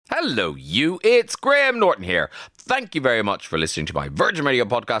Hello, you. It's Graham Norton here. Thank you very much for listening to my Virgin Radio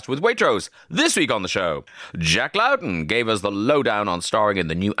podcast with Waitrose. This week on the show, Jack Lowden gave us the lowdown on starring in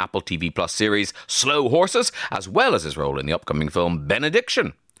the new Apple TV Plus series Slow Horses, as well as his role in the upcoming film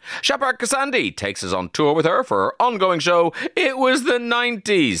Benediction. Shaparak Khorsandi takes us on tour with her for her ongoing show It Was the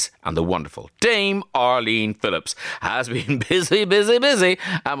 90s. And the wonderful Dame Arlene Phillips has been busy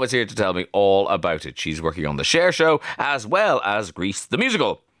and was here to tell me all about it. She's working on the Cher show as well as Grease the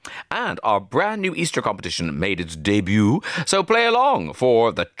musical. And our brand new Easter competition made its debut, so play along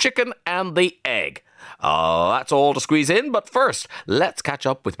for the chicken and the egg. That's all to squeeze in, but first, let's catch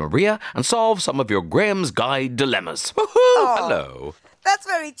up with Maria and solve some of your Graham's Guide dilemmas. Woohoo! Oh, hello. That's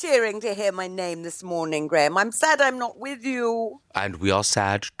very cheering to hear my name this morning, Graham. I'm sad I'm not with you. And we are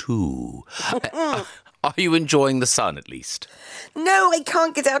sad too. Are you enjoying the sun at least? No, I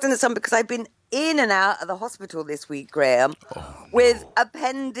can't get out in the sun because I've been in and out of the hospital this week, Graham, with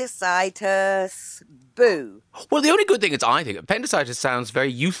appendicitis. Boo. Well, the only good thing is I think appendicitis sounds very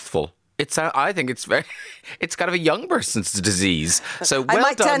youthful. I think it's kind of a young person's disease. So well I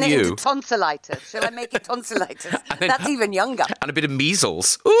might done turn you. it into tonsillitis. Shall I make it tonsillitis? That's even younger. And a bit of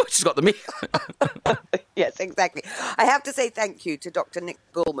measles. Ooh, she's got the measles. Yes, exactly. I have to say thank you to Dr. Nick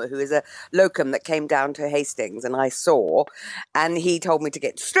Bulmer, who is a locum that came down to Hastings and I saw, and he told me to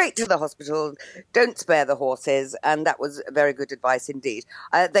get straight to the hospital, don't spare the horses, and that was very good advice indeed.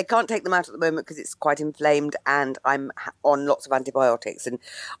 They can't take them out at the moment because it's quite inflamed and I'm on lots of antibiotics and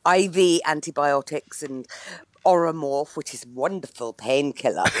IV antibiotics and Oromorph, which is a wonderful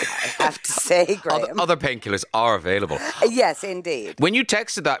painkiller, I have to say, Graham. Other painkillers are available. Yes, indeed. When you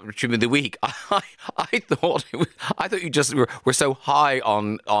texted that to me the week, I thought you just were so high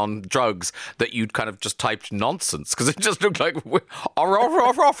on drugs that you'd kind of just typed nonsense because it just looked like what?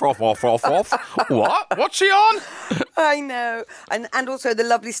 What's she on? I know, and also the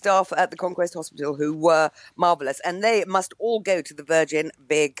lovely staff at the Conquest Hospital who were marvellous, and they must all go to the Virgin.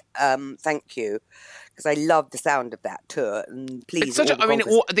 Big thank you. Because I love the sound of that tour, and please.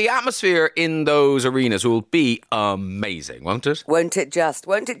 The atmosphere in those arenas will be amazing, won't it? Won't it just?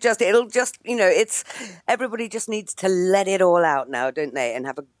 It'll just, it's everybody just needs to let it all out now, don't they? And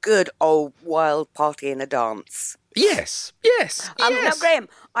have a good old wild party and a dance. Yes. Now, Graham,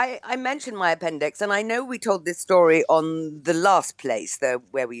 I mentioned my appendix, and I know we told this story on the last place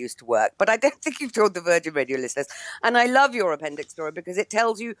where we used to work, but I don't think you've told the Virgin Radio listeners. And I love your appendix story because it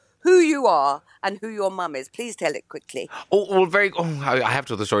tells you who you are and who your mum is. Please tell it quickly. I have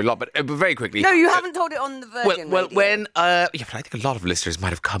told the story a lot, but very quickly. No, you haven't told it on the Virgin Radio. But I think a lot of listeners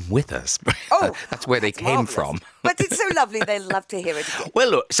might have come with us. That's where they came from. But it's so lovely. They love to hear it again. Well,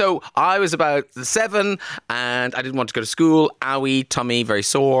 look, so I was about 7 and I didn't want to go to school. Owie, tummy, very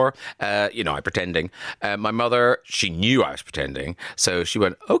sore. I'm pretending. My mother, she knew I was pretending. So she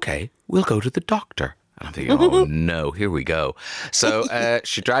went, okay, we'll go to the doctor. And I'm thinking, oh no, here we go. So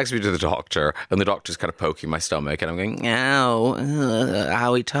she drags me to the doctor, and the doctor's kind of poking my stomach, and I'm going, ow,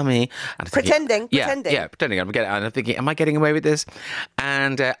 owie tummy. And pretending. Yeah, pretending. And I'm thinking, am I getting away with this?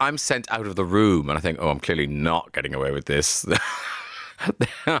 And I'm sent out of the room, and I think, I'm clearly not getting away with this.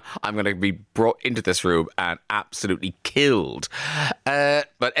 I'm going to be brought into this room and absolutely killed.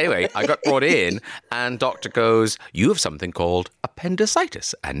 But anyway, I got brought in and doctor goes, you have something called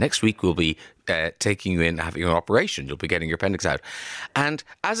appendicitis. And next week we'll be taking you in, having an operation. You'll be getting your appendix out. And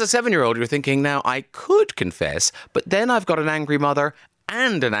as a 7-year-old, you're thinking, now I could confess, but then I've got an angry mother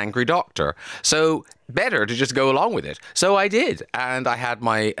and an angry doctor. So better to just go along with it. So I did. And I had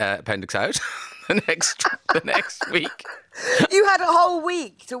my appendix out the next week. You had a whole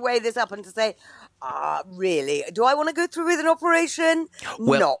week to weigh this up and to say, really? Do I want to go through with an operation?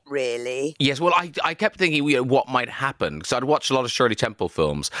 Well, not really. Yes, well, I kept thinking what might happen. So I'd watched a lot of Shirley Temple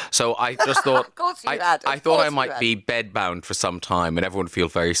films. So I just thought, of course you had. I thought I might be bedbound for some time and everyone would feel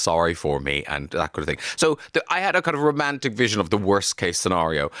very sorry for me and that kind of thing. So I had a kind of romantic vision of the worst case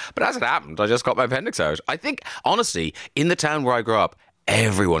scenario. But as it happened, I just got my appendix out. I think, honestly, in the town where I grew up,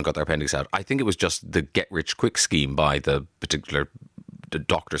 everyone got their appendix out. I think it was just the get-rich-quick scheme by the particular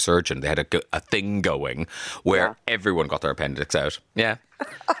doctor surgeon. They had a thing going where everyone got their appendix out. Yeah.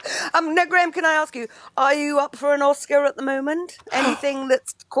 Now, Graham, can I ask you, are you up for an Oscar at the moment? Anything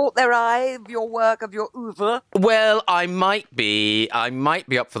that's caught their eye of your work, of your oeuvre? Well, I might be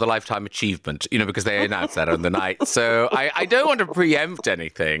up for the Lifetime Achievement, because they announced that on the night. So I don't want to preempt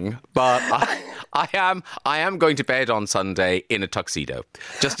anything, but I am going to bed on Sunday in a tuxedo,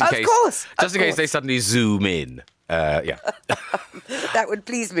 just in case. Of course. Just in case they suddenly zoom in. Yeah. That would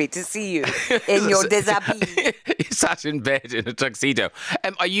please me to see you in your déshabillé. He sat in bed in a tuxedo.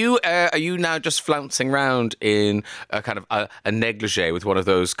 Are you now just flouncing around in a kind of a negligee with one of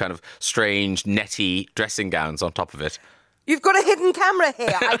those kind of strange netty dressing gowns on top of it? You've got a hidden camera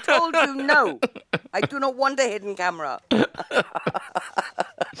here. I told you no. I do not want a hidden camera.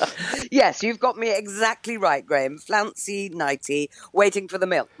 Yes, you've got me exactly right, Graham. Flouncy, nighty, waiting for the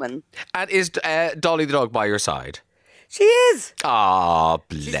milkman. And is Dolly the dog by your side? She is. Ah,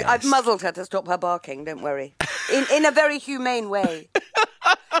 bless. I've muzzled her to stop her barking, don't worry. In a very humane way.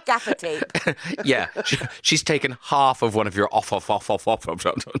 Gaffer tape. Yeah, she's taken half of one of your off.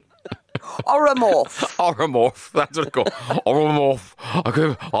 Oromorph. Oromorph, that's what it's called. Oromorph.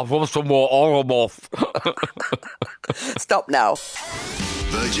 Okay, I want some more Oromorph. Stop now.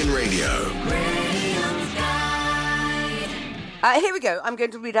 Virgin Radio. Here we go. I'm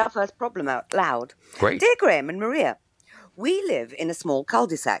going to read our first problem out loud. Great. Dear Graham and Maria, we live in a small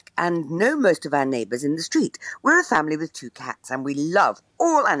cul-de-sac and know most of our neighbours in the street. We're a family with 2 cats and we love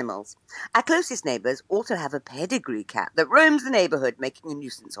all animals. Our closest neighbours also have a pedigree cat that roams the neighbourhood making a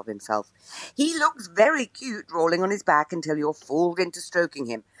nuisance of himself. He looks very cute rolling on his back until you're fooled into stroking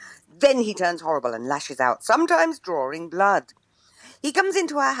him. Then he turns horrible and lashes out, sometimes drawing blood. He comes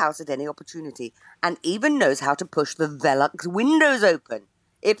into our house at any opportunity and even knows how to push the Velux windows open,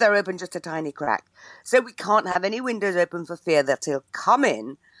 if they're open just a tiny crack. So we can't have any windows open for fear that he'll come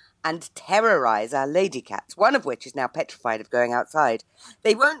in and terrorise our lady cats, one of which is now petrified of going outside.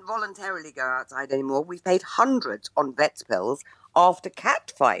 They won't voluntarily go outside anymore. We've paid hundreds on vet's pills after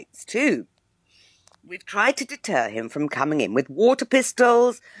cat fights too. We've tried to deter him from coming in with water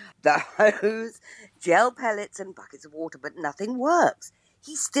pistols, the hose, gel pellets and buckets of water, but nothing works.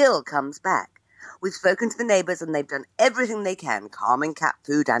 He still comes back. We've spoken to the neighbours and they've done everything they can, calming cat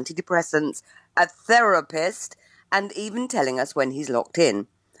food, antidepressants, a therapist, and even telling us when he's locked in.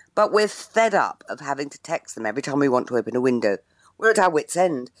 But we're fed up of having to text them every time we want to open a window. We're at our wits'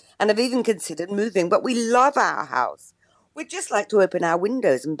 end and have even considered moving, but we love our house. We'd just like to open our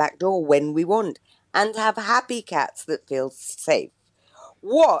windows and back door when we want and have happy cats that feel safe.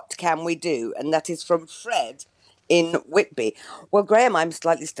 What can we do? And that is from Fred in Whitby. Well, Graham, I'm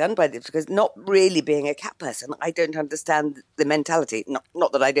slightly stunned by this because not really being a cat person, I don't understand the mentality.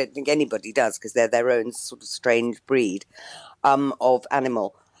 Not that I don't think anybody does because they're their own sort of strange breed of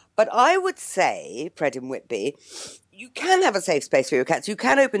animal. But I would say, Fred in Whitby, you can have a safe space for your cats. You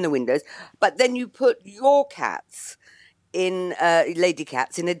can open the windows, but then you put your cats in lady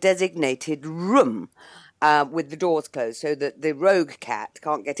cats in a designated room with the doors closed so that the rogue cat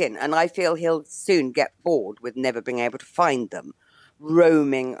can't get in. And I feel he'll soon get bored with never being able to find them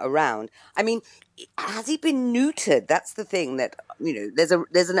roaming around. I mean, has he been neutered? That's the thing that, you know,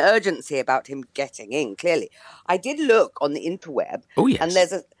 there's an urgency about him getting in, clearly. I did look on the interweb. Oh, yes. And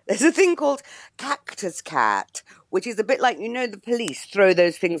there's a thing called cactus cat, which is a bit like, you know, the police throw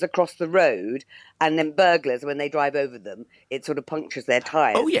those things across the road and then burglars, when they drive over them, it sort of punctures their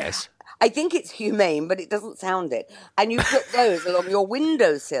tyres. Oh, yes. I think it's humane, but it doesn't sound it. And you put those along your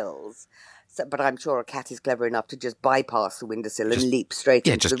windowsills. So, but I'm sure a cat is clever enough to just bypass the windowsill and leap straight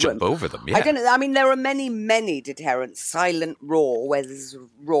into the room. Yeah, just jump over them, yeah. I don't know. I mean, there are many, many deterrents. Silent roar, where there's a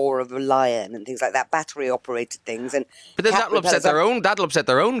roar of a lion and things like that, battery-operated things. But then that'll upset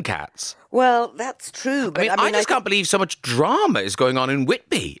their own cats. Well, that's true. But I just can't believe so much drama is going on in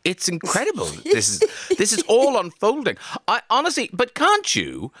Whitby. It's incredible. This is all unfolding. Honestly, but can't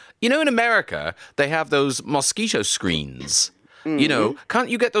you? You know, in America, they have those mosquito screens. Mm-hmm. You know, can't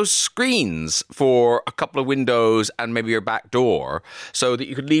you get those screens for a couple of windows and maybe your back door so that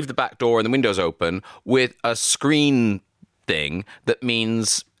you could leave the back door and the windows open with a screen thing that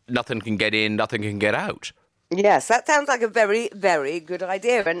means nothing can get in, nothing can get out? Yes, that sounds like a very, very good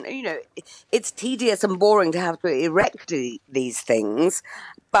idea. And, you know, it's tedious and boring to have to erect these things.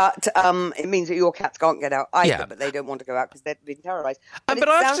 But it means that your cats can't get out either, but they don't want to go out because they're being terrorised. But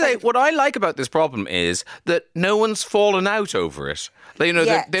I have to say, what I like about this problem is that no one's fallen out over it. You know,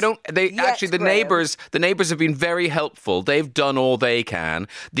 the neighbours have been very helpful. They've done all they can.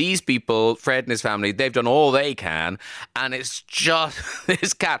 These people, Fred and his family, they've done all they can. And it's just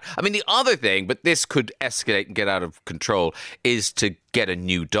this cat. I mean, the other thing, but this could escalate and get out of control, is to get a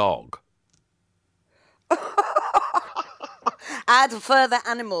new dog. Add further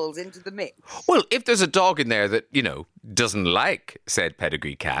animals into the mix. Well, if there's a dog in there that, you know, doesn't like said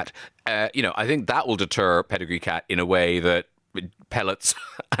pedigree cat, you know, I think that will deter pedigree cat in a way that pellets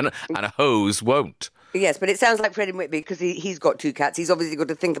and a hose won't. Yes, but it sounds like Fred in Whitby because he's got 2 cats. He's obviously got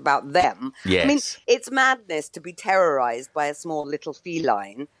to think about them. Yes. I mean, it's madness to be terrorised by a small little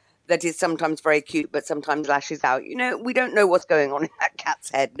feline that is sometimes very cute, but sometimes lashes out. We don't know what's going on in that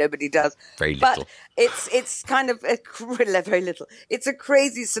cat's head. Nobody does. Very little. But it's kind of very little. It's a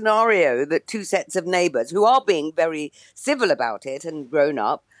crazy scenario that two sets of neighbours who are being very civil about it and grown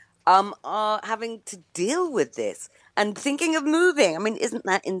up are having to deal with this and thinking of moving. I mean, isn't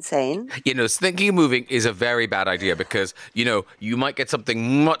that insane? Thinking of moving is a very bad idea because, you might get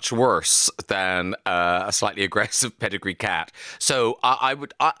something much worse than a slightly aggressive pedigree cat. So I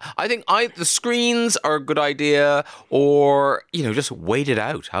think the screens are a good idea, or, just wait it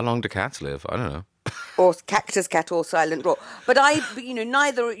out. How long do cats live? I don't know. Or cactus cat or silent raw. But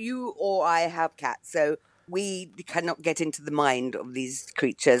neither you or I have cats, so we cannot get into the mind of these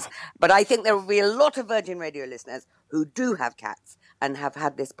creatures. But I think there will be a lot of Virgin Radio listeners who do have cats and have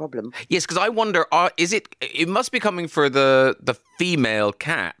had this problem. Yes, because I wonder, it must be coming for the female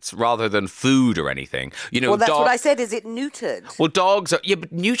cats rather than food or anything. Well, that's what I said. Is it neutered? Well, dogs are,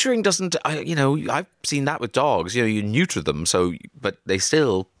 but neutering doesn't, I've seen that with dogs. You neuter them, but they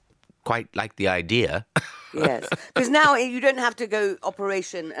still quite like the idea. Yes, because now you don't have to go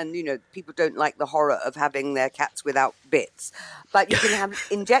operation, and people don't like the horror of having their cats without bits, but you can have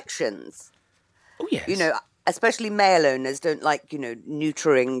injections. Oh yes. Especially male owners don't like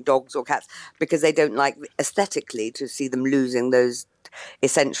neutering dogs or cats because they don't like aesthetically to see them losing those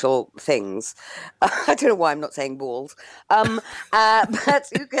essential things. I don't know why I'm not saying balls, but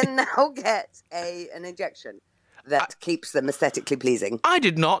you can now get an injection that keeps them aesthetically pleasing. I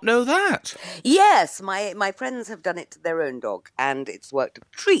did not know that. Yes, my friends have done it to their own dog, and it's worked a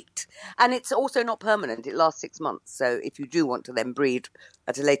treat. And it's also not permanent. It lasts 6 months. So if you do want to then breed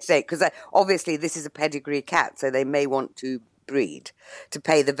at a later date, because obviously this is a pedigree cat, so they may want to breed to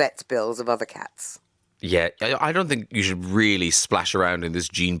pay the vet's bills of other cats. Yeah, I don't think you should really splash around in this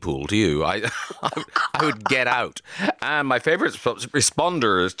gene pool, do you? I would get out. And my favourite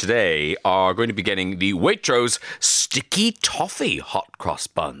responders today are going to be getting the Waitrose Sticky Toffee Hot Cross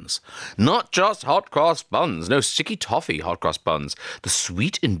Buns. Not just hot cross buns, no, Sticky Toffee Hot Cross Buns. The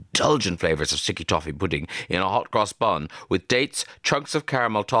sweet, indulgent flavours of sticky toffee pudding in a hot cross bun with dates, chunks of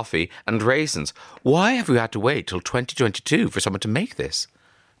caramel toffee and raisins. Why have we had to wait till 2022 for someone to make this?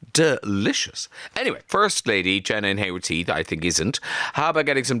 Delicious. Anyway, First Lady Jenna in Hayward's Heath, I think, isn't. How about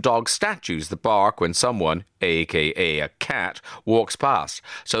getting some dog statues that bark when someone, a.k.a. a cat, walks past?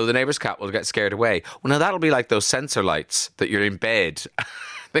 So the neighbour's cat will get scared away. Well, now that'll be like those sensor lights that you're in bed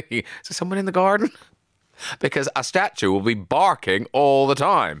thinking, is there someone in the garden? Because a statue will be barking all the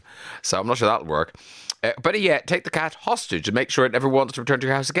time. So I'm not sure that'll work. Better yet, take the cat hostage and make sure it never wants to return to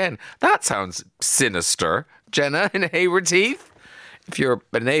your house again. That sounds sinister. Jenna in Hayward's Heath? If you're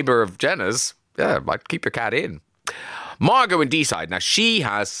a neighbour of Jenna's, I'd keep your cat in. Margot in Deeside. Now, she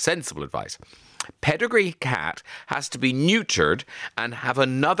has sensible advice. Pedigree cat has to be neutered and have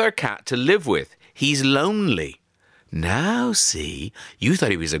another cat to live with. He's lonely. Now, see, you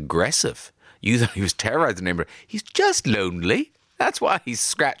thought he was aggressive. You thought he was terrorising the neighbour. He's just lonely. That's why he's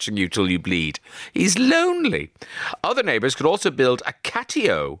scratching you till you bleed. He's lonely. Other neighbours could also build a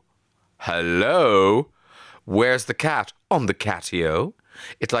catio. Hello? Where's the cat? On the catio.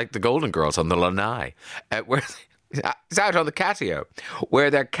 It's like the Golden Girls on the lanai. It's out on the catio,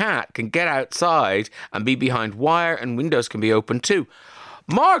 where their cat can get outside and be behind wire, and windows can be open too.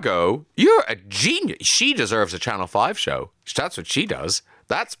 Margot, you're a genius. She deserves a Channel 5 show. That's what she does.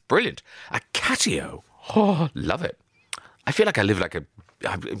 That's brilliant. A catio. Oh, love it. I feel like I live like a...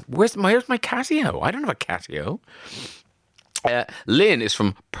 Where's my catio? I don't have a catio. Lynn is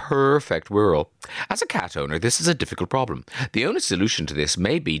from Perfect Rural. As a cat owner, this is a difficult problem. The owner's solution to this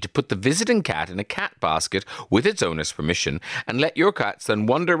may be to put the visiting cat in a cat basket with its owner's permission and let your cats then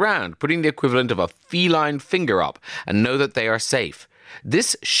wander around, putting the equivalent of a feline finger up and know that they are safe.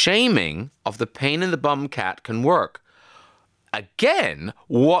 This shaming of the pain in the bum cat can work. Again,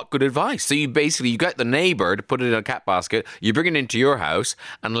 what good advice. So you get the neighbour to put it in a cat basket, you bring it into your house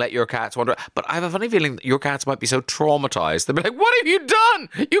and let your cats wander. But I have a funny feeling that your cats might be so traumatised. They'll be like, what have you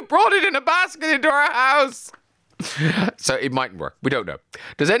done? You brought it in a basket into our house. So it mightn't work. We don't know.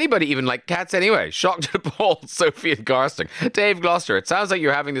 Does anybody even like cats anyway? Shocked and appalled, Sophie and Garsting. Dave Gloucester, it sounds like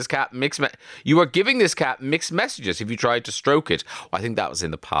you're having this cat you are giving this cat mixed messages if you tried to stroke it. Well, I think that was in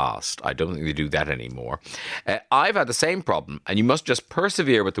the past. I don't think they do that anymore. I've had the same problem, and you must just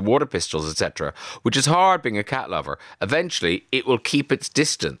persevere with the water pistols, etc., which is hard being a cat lover. Eventually, it will keep its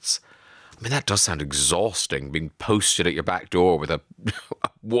distance. I mean, that does sound exhausting, being posted at your back door with a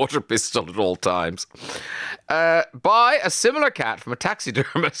water pistol at all times. Buy a similar cat from a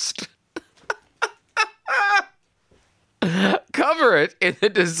taxidermist. Because cover it in the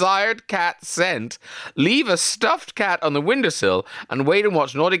desired cat scent, leave a stuffed cat on the windowsill, and wait and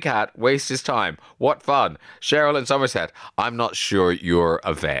watch Naughty Cat waste his time. What fun. Cheryl in Somerset. I'm not sure you're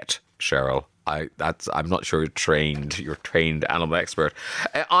a vet, Cheryl. I'm not sure you're trained animal expert.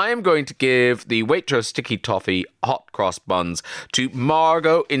 I am going to give the Waitrose Sticky Toffee Hot Cross Buns to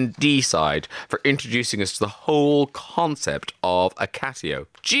Margot in D-Side for introducing us to the whole concept of a catio.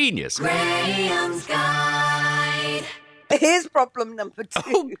 Genius. Graham's Guide. Here's problem number 2.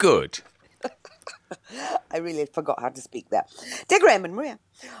 Oh, good. I really forgot how to speak there. Dear Graham and Maria,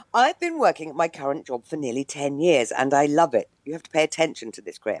 I've been working at my current job for nearly 10 years and I love it. You have to pay attention to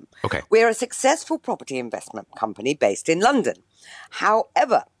this, Graham. Okay. We're a successful property investment company based in London.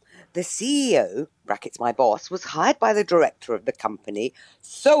 However, the CEO, brackets my boss, was hired by the director of the company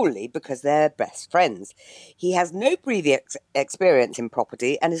solely because they're best friends. He has no previous experience in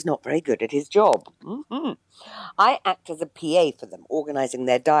property and is not very good at his job. Mm-hmm. I act as a PA for them, organising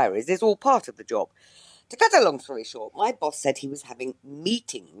their diaries is all part of the job. To cut a long story short, my boss said he was having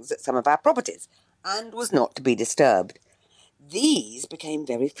meetings at some of our properties and was not to be disturbed. These became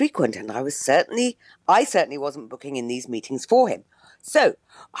very frequent and I certainly wasn't booking in these meetings for him. So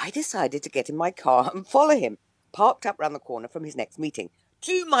I decided to get in my car and follow him, parked up round the corner from his next meeting.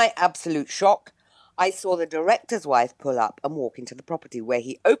 To my absolute shock, I saw the director's wife pull up and walk into the property where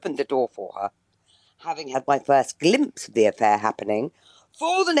he opened the door for her. Having had my first glimpse of the affair happening,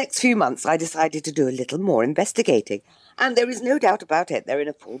 for the next few months I decided to do a little more investigating. And there is no doubt about it, they're in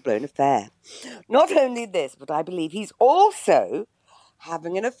a full-blown affair. Not only this, but I believe he's also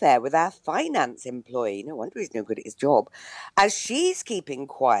having an affair with our finance employee. No wonder he's no good at his job. As she's keeping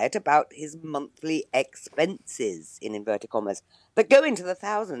quiet about his monthly expenses, in inverted commas, that go into the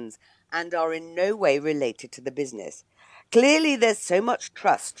thousands and are in no way related to the business. Clearly there's so much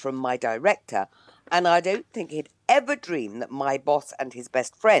trust from my director, and I don't think he'd ever dream that my boss and his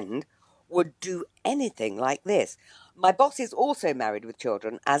best friend would do anything like this. My boss is also married with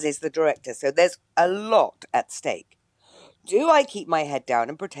children, as is the director, so there's a lot at stake. Do I keep my head down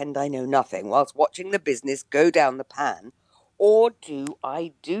and pretend I know nothing whilst watching the business go down the pan, or do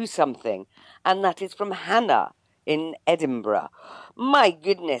I do something? And that is from Hannah in Edinburgh. My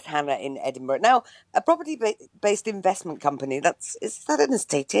goodness, Hannah in Edinburgh. Now, a property-based investment company, is that an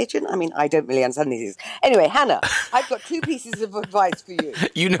estate agent? I mean, I don't really understand these. Anyway, Hannah, I've got 2 pieces of advice for you.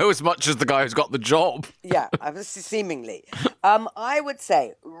 You know as much as the guy who's got the job. Yeah, seemingly. I would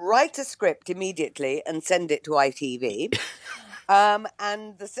say write a script immediately and send it to ITV.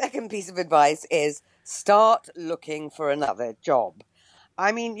 And the second piece of advice is start looking for another job.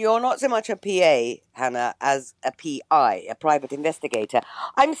 I mean, you're not so much a PA, Hannah, as a PI, a private investigator.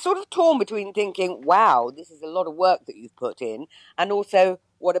 I'm sort of torn between thinking, wow, this is a lot of work that you've put in, and also,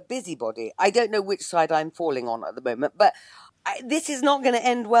 what a busybody. I don't know which side I'm falling on at the moment, but this is not going to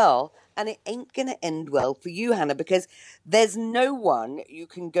end well, and it ain't going to end well for you, Hannah, because there's no one you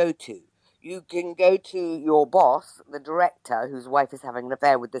can go to. You can go to your boss, the director, whose wife is having an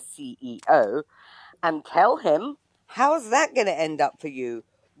affair with the CEO, and tell him. How's that going to end up for you?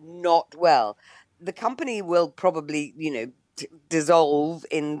 Not well. The company will probably, dissolve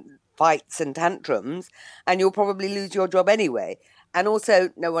in fights and tantrums, and you'll probably lose your job anyway. And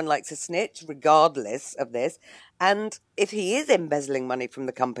also, no one likes a snitch, regardless of this. And if he is embezzling money from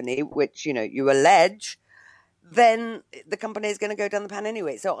the company, which, you allege, then the company is going to go down the pan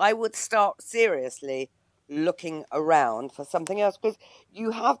anyway. So I would start seriously looking around for something else, because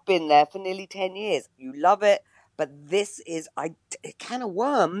you have been there for nearly 10 years. You love it. But this is a can of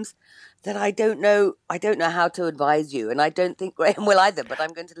worms that I don't know how to advise you. And I don't think Graham will either, but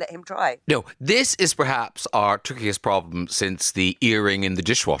I'm going to let him try. No, this is perhaps our trickiest problem since the earring in the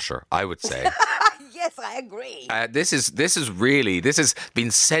dishwasher, I would say. Yes, I agree. This has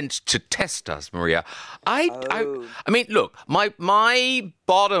been sent to test us, Maria. I mean, look, my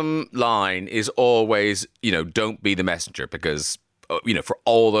bottom line is always, don't be the messenger, because for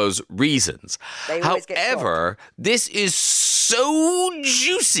all those reasons. However, this is so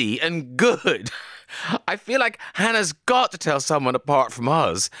juicy and good. I feel like Hannah's got to tell someone apart from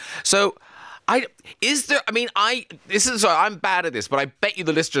us. So, I'm bad at this, but I bet you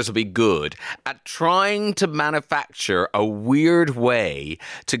the listeners will be good at trying to manufacture a weird way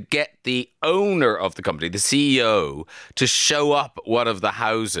to get the owner of the company, the CEO, to show up at one of the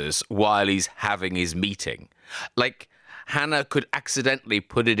houses while he's having his meeting. Like, Hannah could accidentally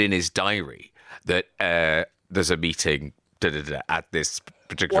put it in his diary that there's a meeting at this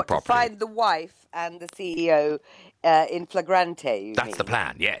particular property. To find the wife and the CEO in flagrante, That's the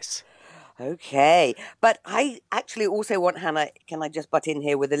plan, yes. Okay. But I actually also want Hannah, can I just butt in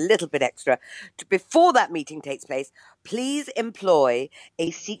here with a little bit extra? Before that meeting takes place, please employ a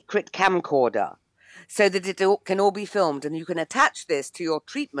secret camcorder so that can all be filmed and you can attach this to your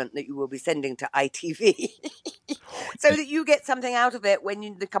treatment that you will be sending to ITV so that you get something out of it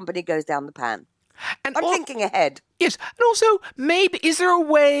when the company goes down the pan. And I'm thinking ahead. Yes, and also, maybe, is there a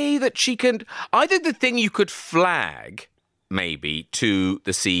way that she can... I think the thing you could flag, maybe, to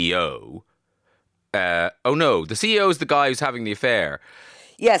the CEO... oh, no, the CEO is the guy who's having the affair.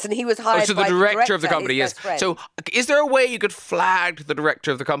 Yes, and he was hired so by the director of the his company, yes. best friend. So is there a way you could flag to the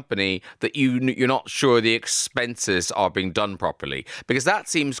director of the company that you're not sure the expenses are being done properly? Because that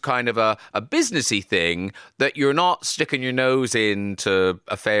seems kind of a businessy thing, that you're not sticking your nose into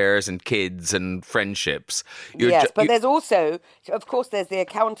affairs and kids and friendships. But there's also, of course, there's the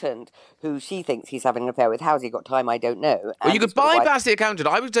accountant who she thinks he's having an affair with. How's he got time? I don't know. Well, you could bypass the accountant.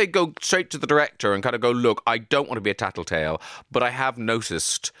 I would say go straight to the director and kind of go, look, I don't want to be a tattletale, but I have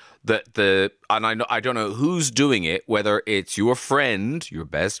noticed that I don't know who's doing it, whether it's your friend, your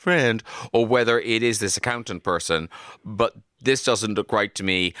best friend, or whether it is this accountant person, but this doesn't look right to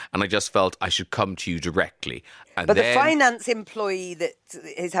me, and I just felt I should come to you directly. But the finance employee that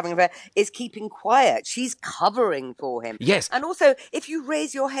is having an affair is keeping quiet. She's covering for him. Yes. And also, if you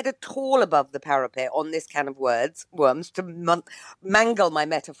raise your head at all above the parapet on this can of worms, to mangle my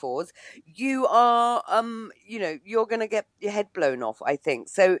metaphors, you are, you're going to get your head blown off, I think.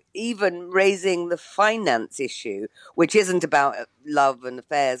 So even raising the finance issue, which isn't about love and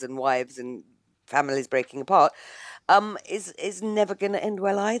affairs and wives and families breaking apart, is never going to end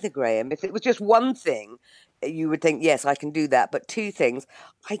well either, Graham. If it was just one thing, you would think, yes, I can do that. But two things,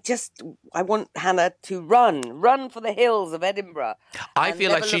 I want Hannah to run for the hills of Edinburgh. I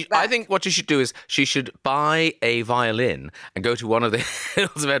feel like I think what she should do is she should buy a violin and go to one of the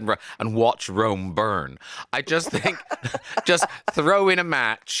hills of Edinburgh and watch Rome burn. I just think, just throw in a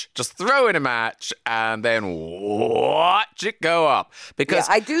match and then watch it go up. Because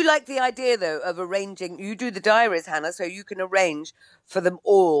I do like the idea, though, of arranging, you do the diaries, Hannah, so you can arrange for them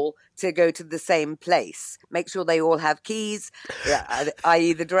all to go to the same place. Make sure they all have keys,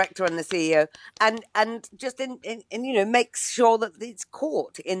 i.e. the director and the CEO, and just make sure that it's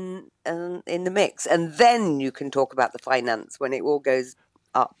caught in the mix, and then you can talk about the finance when it all goes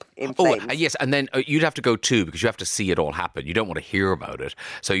up in flames. Oh, yes, and then you'd have to go too, because you have to see it all happen. You don't want to hear about it.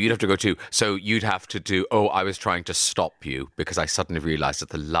 So you'd have to go too. So you'd have to do, I was trying to stop you because I suddenly realised at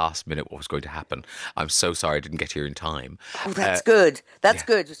the last minute what was going to happen. I'm so sorry I didn't get here in time. Oh, that's good. That's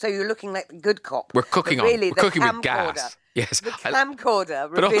good. So you're looking like the good cop. We're cooking We're cooking with gas. Yes, the camcorder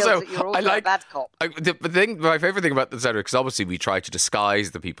reveals that you're also a bad cop. My favourite thing about the letter, because obviously we try to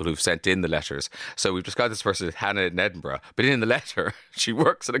disguise the people who've sent in the letters. So we've described this person as Hannah in Edinburgh, but in the letter, she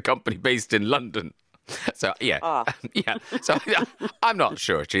works at a company based in London. So, yeah. So I'm not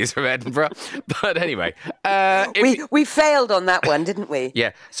sure she's from Edinburgh. But anyway. We failed on that one, didn't we?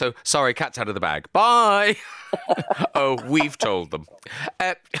 Yeah. So, sorry, cat's out of the bag. Bye. We've told them.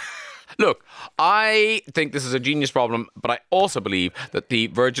 Look, I think this is a genius problem, but I also believe that the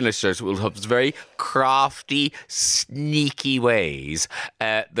Virgin listeners will have very crafty, sneaky ways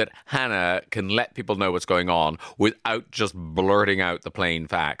that Hannah can let people know what's going on without just blurting out the plain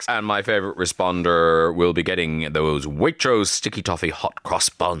facts. And my favourite responder will be getting those Waitrose sticky toffee hot cross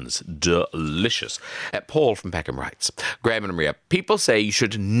buns. Delicious. Paul from Peckham writes, Graham and Maria, people say you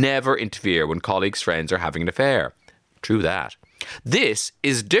should never interfere when colleagues' friends are having an affair. True that. This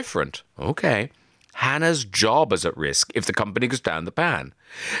is different. Okay. Hannah's job is at risk if the company goes down the pan.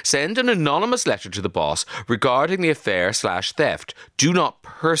 Send an anonymous letter to the boss regarding the affair/theft. Do not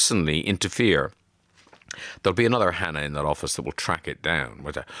personally interfere. There'll be another Hannah in that office that will track it down.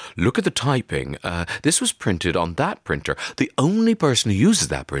 Look at the typing. This was printed on that printer. The only person who uses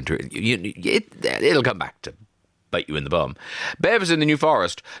that printer, it'll come back to bite you in the bum. Bev is in the New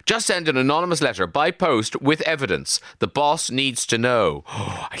Forest. Just send an anonymous letter by post with evidence. The boss needs to know.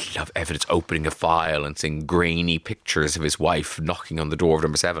 Oh, I love evidence, opening a file and seeing grainy pictures of his wife knocking on the door of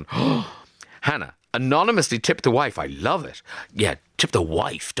number 7. Hannah, anonymously tip the wife. I love it. Yeah, tip the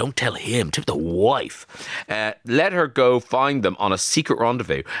wife. Don't tell him. Tip the wife. Let her go find them on a secret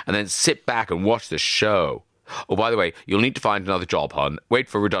rendezvous and then sit back and watch the show. Oh, by the way, you'll need to find another job, hon. Wait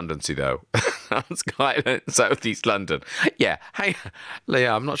for redundancy, though. That's quite in South East London. Yeah,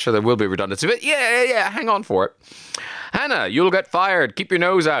 I'm not sure there will be redundancy, but yeah, hang on for it. Hannah, you'll get fired. Keep your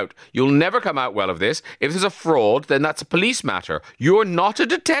nose out. You'll never come out well of this. If there's a fraud, then that's a police matter. You're not a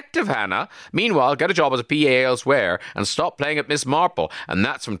detective, Hannah. Meanwhile, get a job as a PA elsewhere and stop playing at Miss Marple. And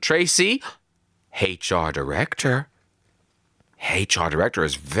that's from Tracy, HR Director. HR director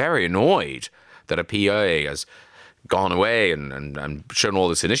is very annoyed that a PA has gone away and shown all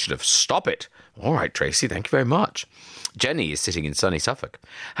this initiative. Stop it. All right, Tracy, thank you very much. Jenny is sitting in sunny Suffolk.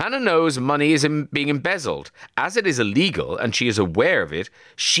 Hannah knows money is being embezzled. As it is illegal and she is aware of it,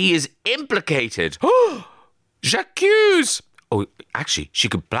 she is implicated. J'accuse. Oh, actually, she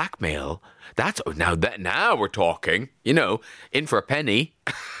could blackmail. Now we're talking. In for a penny.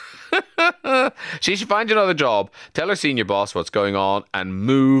 She should find another job, tell her senior boss what's going on, and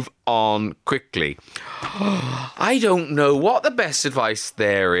move on quickly. I don't know what the best advice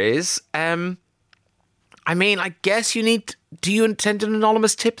there is. I guess you need... Do you intend an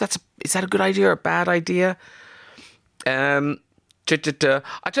anonymous tip? Is that a good idea or a bad idea? I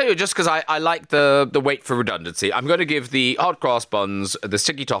tell you, just because I like the wait for redundancy, I'm going to give the hot cross buns, the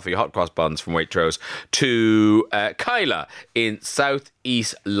sticky toffee hot cross buns from Waitrose to Kyla in South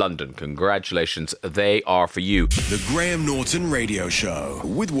East London. Congratulations, they are for you. The Graham Norton Radio Show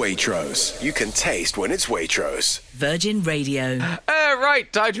with Waitrose. You can taste when it's Waitrose. Virgin Radio.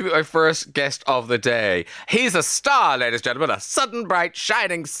 Right, time to meet my first guest of the day. He's a star, ladies and gentlemen, a sudden, bright,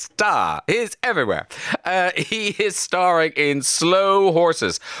 shining star. He's everywhere. He is starring in Slow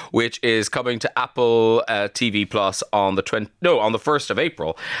Horses, which is coming to Apple TV Plus on the 1st of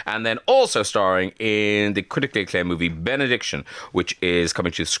April, and then also starring in the critically acclaimed movie Benediction, which is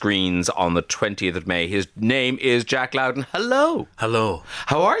coming to screens on the 20th of May. His name is Jack Lowden. Hello. Hello.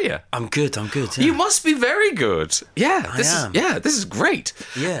 How are you? I'm good. Yeah. You must be very good. Yeah, this is great.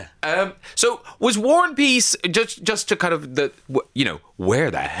 Yeah. So was War and Peace just to kind of where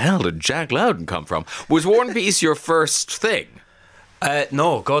the hell did Jack Lowden come from? Was War and Peace your first thing?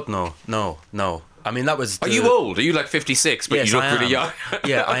 No, God, no. I mean, that was... Are you old? Are you like 56, but yes, you look really young?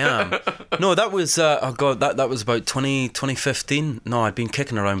 Yeah, I am. No, that was, that was about 2015. No, I'd been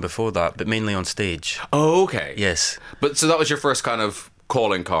kicking around before that, but mainly on stage. Oh, okay. Yes. But so that was your first kind of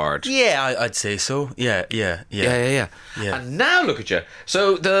calling card? Yeah, I'd say so. Yeah. And now look at you.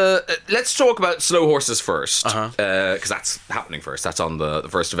 So let's talk about Slow Horses first, because that's happening first. That's on the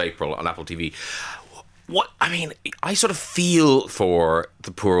 1st of April on Apple TV. I sort of feel for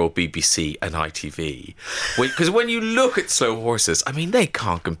the poor old BBC and ITV, because when you look at Slow Horses, they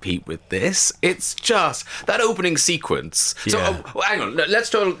can't compete with this. It's just that opening sequence. Yeah. So hang on, let's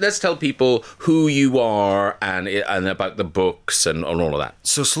tell people who you are and about the books and all of that.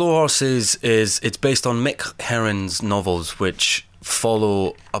 So Slow Horses it's based on Mick Herron's novels, which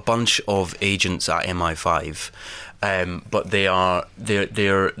follow a bunch of agents at MI5. But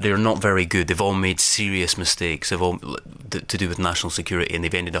they're not very good. They've all made serious mistakes. They've all to do with national security, and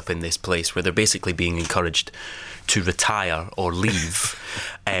they've ended up in this place where they're basically being encouraged to retire or leave.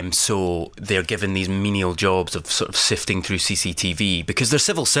 So they're given these menial jobs of sort of sifting through CCTV because they're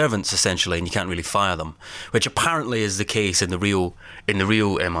civil servants essentially, and you can't really fire them, which apparently is the case in the real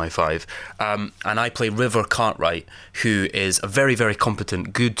MI5. And I play River Cartwright, who is a very, very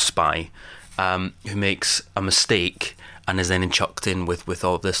competent, good spy. Who makes a mistake and is then chucked in with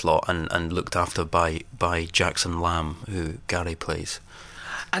all this lot and looked after by Jackson Lamb, who Gary plays.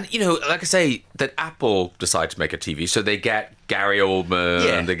 And, like I say, that Apple decide to make a TV, so they get Gary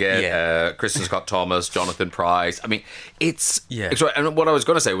Oldman, they get Kristen Scott Thomas, Jonathan Pryce. It's... Yeah. And what I was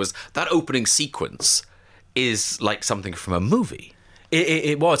going to say was that opening sequence is like something from a movie.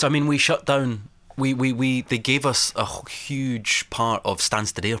 It was. We shut down... They gave us a huge part of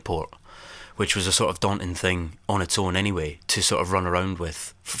Stansted Airport, which was a sort of daunting thing on its own anyway, to sort of run around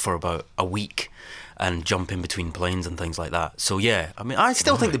with for about a week and jump in between planes and things like that. So yeah, I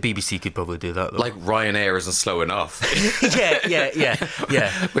still think the BBC could probably do that, though. Like Ryanair isn't slow enough. Yeah.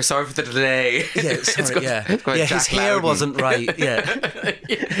 We're sorry for the delay. Yeah, sorry, his hair wasn't right. Yeah.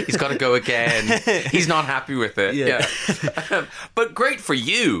 He's got to go again. He's not happy with it. Yeah. But great for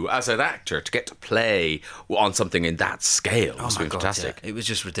you as an actor to get to play on something in that scale. Must be fantastic. Yeah. It was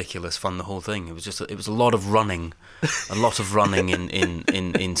just ridiculous fun, the whole thing. It was a lot of running.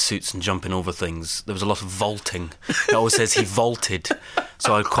 in suits and jumping over things. There was a lot of vaulting. It always says he vaulted,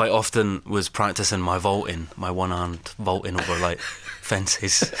 so I quite often was practicing my one-hand vaulting over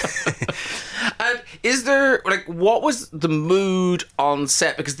fences. And is there what was the mood on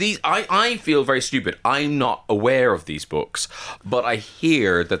set? Because I feel very stupid. I'm not aware of these books, but I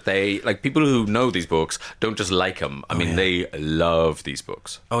hear that they people who know these books don't just like them. They love these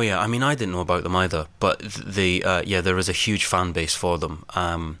books. Oh yeah, I didn't know about them either, but there is a huge fan base for them.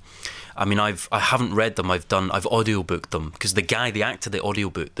 I mean, I haven't read them. I've audiobooked them because the actor, the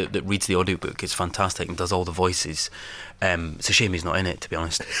audiobook that reads the audiobook is fantastic and does all the voices. It's a shame he's not in it, to be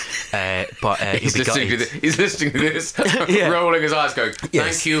honest. But he's listening to this, rolling his eyes, going,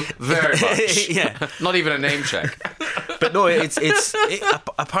 "Thank you very much." Not even a name check. But no,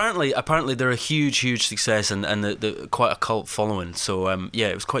 apparently they're a huge success and quite a cult following. So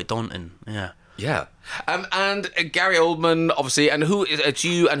it was quite daunting. Yeah. Yeah. And Gary Oldman, obviously, and who is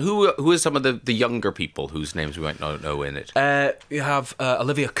you? And who is some of the younger people whose names we might not know in it? You have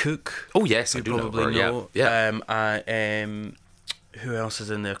Olivia Cook. Oh yes, I do probably know her. Yeah. Who else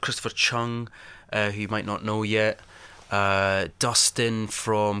is in there? Christopher Chung, who you might not know yet. Dustin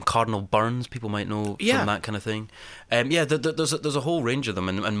from Cardinal Burns, people might know from that kind of thing. There's a whole range of them,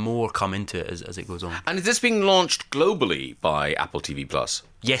 and more come into it as it goes on. And is this being launched globally by Apple TV Plus?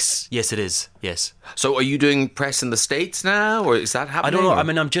 Yes, it is. Yes. So are you doing press in the States now, or is that happening? I don't know. I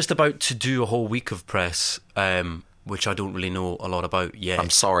mean, I'm just about to do a whole week of press, which I don't really know a lot about yet.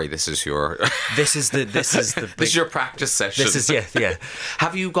 I'm sorry, this is your this is your practice session. This is yeah.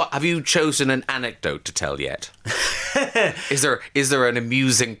 Have you chosen an anecdote to tell yet? Is there an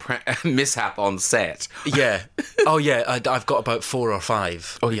amusing mishap on set? Yeah. Oh yeah. I've got about 4 or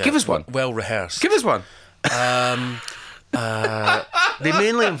 5. Oh, yeah. Give us one. Well rehearsed. Give us one. They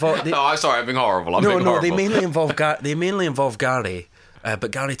mainly involve. I'm sorry. I'm being horrible. They mainly involve Gary,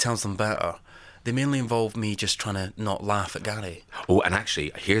 but Gary tells them better. They mainly involve me just trying to not laugh at Gary. Oh, and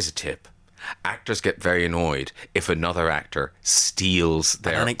actually, here's a tip. Actors get very annoyed if another actor steals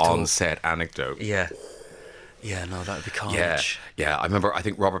their on-set anecdote. Yeah. Yeah, no, that would be carnage. Yeah. I remember, I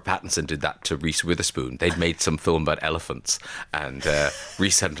think Robert Pattinson did that to Reese Witherspoon. They'd made some film about elephants, and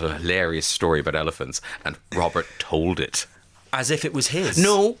Reese had a hilarious story about elephants, and Robert told it. As if it was his?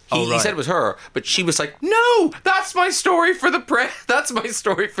 No, he said it was her, but she was like, "No, that's my story for the press. That's my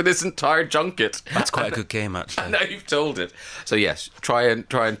story for this entire junket." That's quite a good game, actually. And now you've told it. So yes, try and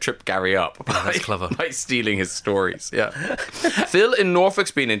trip Gary up that's clever. by stealing his stories. Yeah. Phil in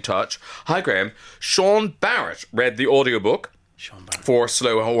Norfolk's been in touch. Hi, Graham. Sean Barrett read the audiobook for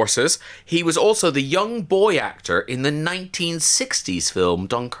Slow Horses. He was also the young boy actor in the 1960s film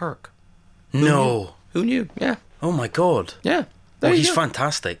Dunkirk. No. Who knew? Yeah. Oh my God. Yeah. He's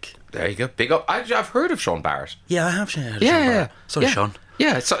fantastic. There you go. Big up. I've heard of Sean Barrett. Yeah, I have heard of Sean Barrett. Sorry, Sean.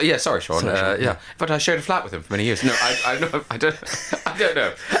 Yeah, sorry, Sean. Yeah. But I shared a flat with him for many years. No, I don't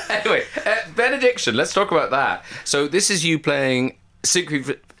know. Anyway, Benediction, let's talk about that. So this is you playing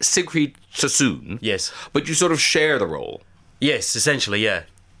Siegfried Sassoon. Yes. But you sort of share the role. Yes, essentially, yeah.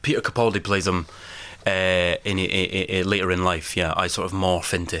 Peter Capaldi plays him later in life, yeah. I sort of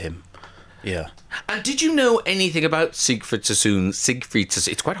morph into him. Yeah. And did you know anything about Siegfried Sassoon?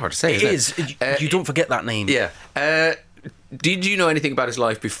 It's quite hard to say, isn't it? It is. You don't forget that name. Yeah. Did you know anything about his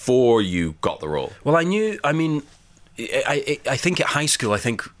life before you got the role? Well, I knew, I mean, I think at high school, I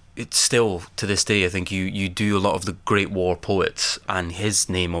think it's still, to this day, I think you do a lot of the great war poets, and his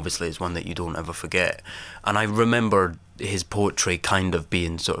name, obviously, is one that you don't ever forget. And I remember his poetry kind of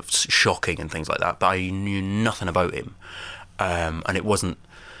being sort of shocking and things like that, but I knew nothing about him. And it wasn't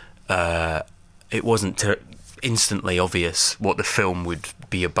instantly obvious what the film would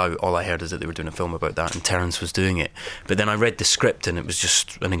be about. All I heard is that they were doing a film about that and Terence was doing it. But then I read the script and it was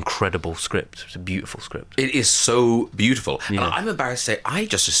just an incredible script. It was a beautiful script. It is so beautiful. Yeah. And I'm embarrassed to say, I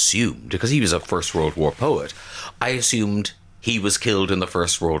just assumed, because he was a First World War poet, I assumed he was killed in the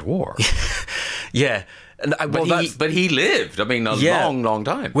First World War. Yeah. But he lived. I mean, a long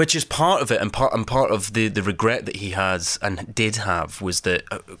time. Which is part of it, and part of the regret that he has and did have was that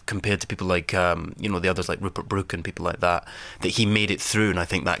compared to people like the others like Rupert Brooke and people like that he made it through. And I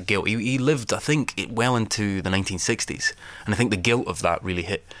think that guilt. He lived, I think, well into the 1960s, and I think the guilt of that really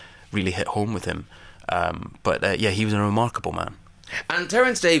hit home with him. He was a remarkable man. And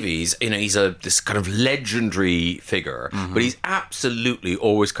Terence Davies, he's this kind of legendary figure, but he's absolutely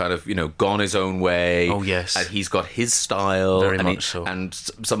always kind of, gone his own way. Oh, yes. And he's got his style. Very much so. And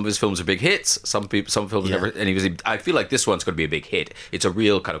some of his films are big hits. Some films never. And I feel like this one's going to be a big hit. It's a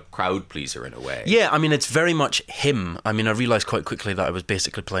real kind of crowd pleaser in a way. Yeah, I mean, it's very much him. I mean, I realised quite quickly that I was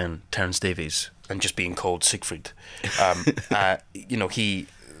basically playing Terence Davies and just being called Siegfried.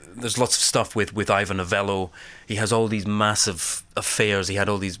 There's lots of stuff with Ivan Novello. He has all these massive affairs. He had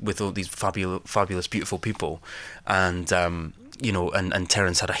all these fabulous, beautiful people, and and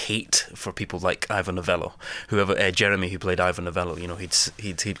Terence had a hate for people like Ivan Novello. Jeremy, who played Ivan Novello,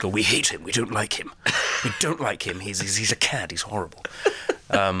 he'd go, "We hate him. We don't like him. We don't like him. He's a cad. He's horrible."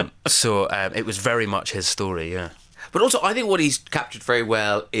 So it was very much his story, yeah. But also, I think what he's captured very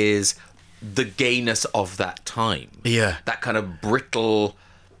well is the gayness of that time. Yeah, that kind of brittle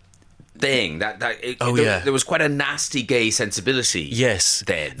thing. There was quite a nasty gay sensibility. Yes.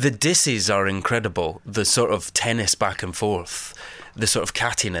 Then the disses are incredible. The sort of tennis back and forth, the sort of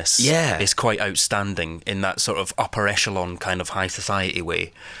cattiness is quite outstanding in that sort of upper echelon kind of high society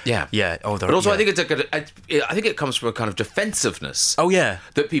way. Yeah. Yeah. Oh, but also I think I think it comes from a kind of defensiveness. Oh, yeah.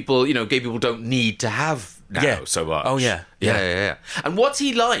 That people, gay people don't need to have now so much. Oh, yeah. Yeah. And what's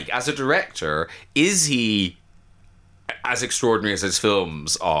he like as a director? Is he as extraordinary as his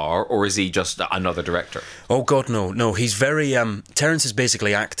films are, or is he just another director? Oh, God, no. No, he's very... Terence has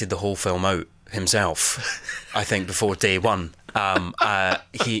basically acted the whole film out himself, I think, before day one.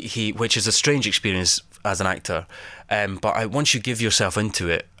 He which is a strange experience as an actor. But once you give yourself into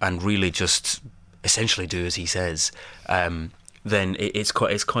it and really just essentially do as he says, then it's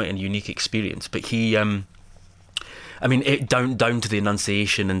quite a unique experience. But he... down to the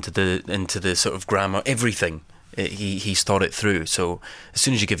enunciation, into the sort of grammar, everything. He's thought it through. So as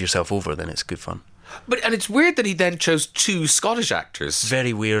soon as you give yourself over, then it's good fun. And it's weird that he then chose two Scottish actors.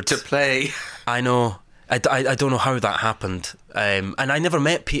 Very weird to play. I know. I don't know how that happened. And I never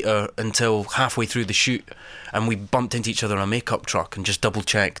met Peter until halfway through the shoot, and we bumped into each other in a makeup truck and just double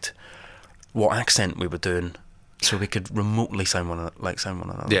checked what accent we were doing, so we could remotely sound one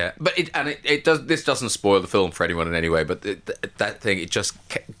another. Yeah, but it does. This doesn't spoil the film for anyone in any way. But that thing, it just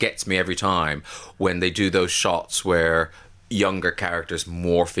gets me every time when they do those shots where younger characters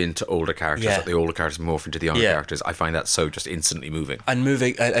morph into older characters, or the older characters morph into the younger characters. I find that so just instantly moving. And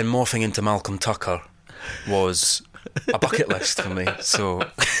morphing into Malcolm Tucker was a bucket list for me. So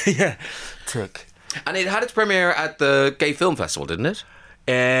yeah, tick. And it had its premiere at the Gay Film Festival, didn't it?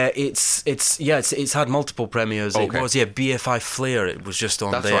 It's had multiple premieres. Okay. It was BFI Flair. It was just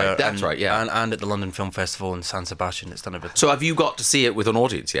on there. That's right. Yeah, and at the London Film Festival in San Sebastian. It's done everything. So have you got to see it with an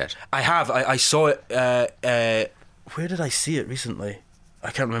audience yet? I have. I saw it. Where did I see it recently?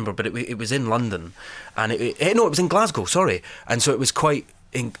 I can't remember, but it was in London, and it was in Glasgow. Sorry, and so it was quite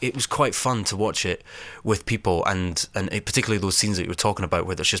fun to watch it with people, and particularly those scenes that you were talking about,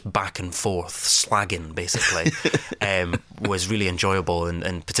 where there's just back and forth slagging, basically, was really enjoyable,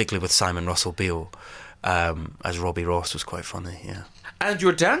 and particularly with Simon Russell Beale as Robbie Ross was quite funny. Yeah. And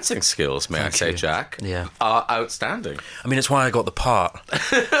your dancing skills, may I say, Jack, are outstanding. I mean, it's why I got the part.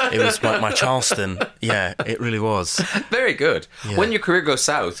 It was my Charleston. Yeah, it really was. Very good. Yeah. When your career goes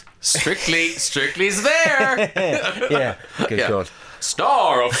south, Strictly's there. Yeah, good God.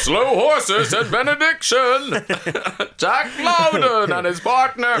 Star of Slow Horses and Benediction, Jack Lowden and his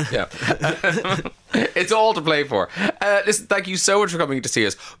partner. Yeah. It's all to play for. Listen, thank you so much for coming to see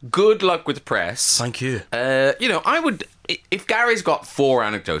us. Good luck with the press. Thank you. I would... If Gary's got 4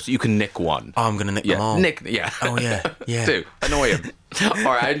 anecdotes, you can nick one. Oh, I'm going to nick them all. Oh, yeah. Do. Annoy him. All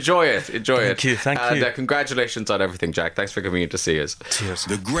right, enjoy it. Thank you. And congratulations on everything, Jack. Thanks for coming in to see us. Cheers.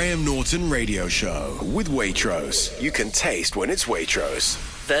 The Graham Norton Radio Show with Waitrose. You can taste when it's Waitrose.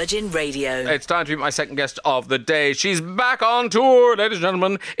 Virgin Radio. It's time to meet my second guest of the day. She's back on tour, ladies and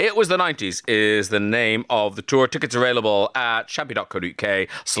gentlemen. It Was the 90s is the name of the tour. Tickets available at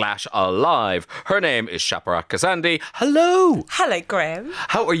champy.co.uk/alive. Her name is Shaparak Khorsandi. Hello. Hello, Graham.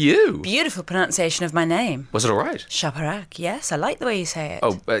 How are you? Beautiful pronunciation of my name. Was it all right? Shaparak, yes. I like the way you say it.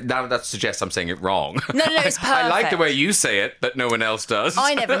 Oh, now that suggests I'm saying it wrong. No, it's perfect. I like the way you say it, but no one else does.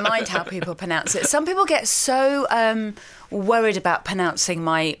 I never mind how people pronounce it. Some people get so... worried about pronouncing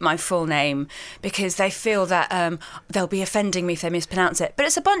my full name because they feel that they'll be offending me if they mispronounce it. But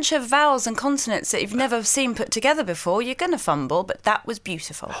it's a bunch of vowels and consonants that you've never seen put together before. You're going to fumble, but that was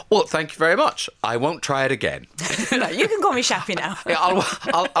beautiful. Well, thank you very much. I won't try it again. No, you can call me Shappy now. Yeah,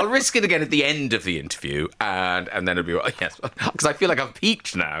 I'll risk it again at the end of the interview, and then it'll be yes, because I feel like I've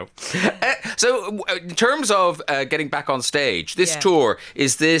peaked now. So, in terms of getting back on stage, this tour,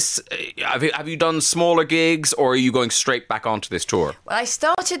 is this? Have you done smaller gigs, or are you going straight back onto this tour? Well, I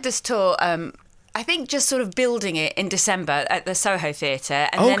started this tour, I think just sort of building it in December at the Soho Theatre,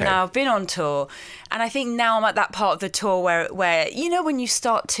 and then now I've been on tour, and I think now I'm at that part of the tour where you know, when you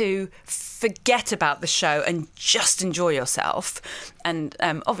start to forget about the show and just enjoy yourself, and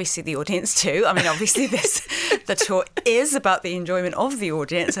obviously the audience too. I mean, obviously the tour is about the enjoyment of the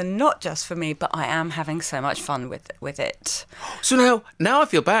audience and not just for me, but I am having so much fun with it. So now I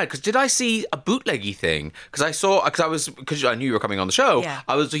feel bad, because did I see a bootleggy thing? Because I knew you were coming on the show. Yeah.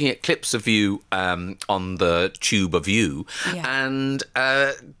 I was looking at clips of you on the tube of you, and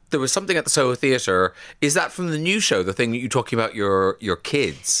there was something at the Soho Theatre. Is that from the new show, the thing that you're talking about your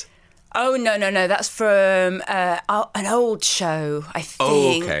kids? Oh, no. That's from an old show, I think.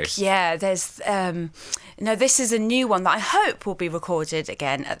 Oh, okay. Yeah, there's... no, this is a new one that I hope will be recorded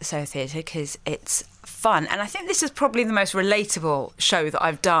again at the Soho Theatre, because it's fun. And I think this is probably the most relatable show that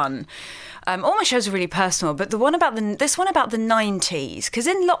I've done. All my shows are really personal, but this one about the 90s, because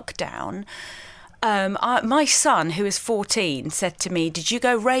in lockdown, my son, who is 14, said to me, "Did you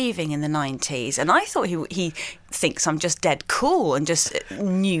go raving in the 90s?" And I thought he thinks I'm just dead cool and just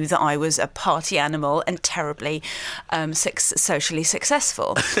knew that I was a party animal and terribly socially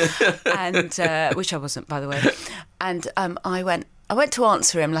successful, and which I wasn't, by the way. And I went to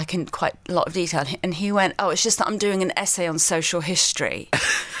answer him like in quite a lot of detail, and he went, "Oh, it's just that I'm doing an essay on social history."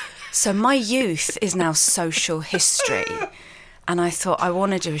 So my youth is now social history. And I thought I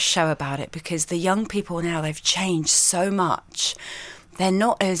want to do a show about it because the young people now, they've changed so much. They're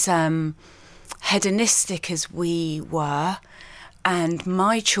not as hedonistic as we were. And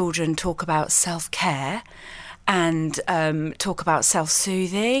my children talk about self-care and talk about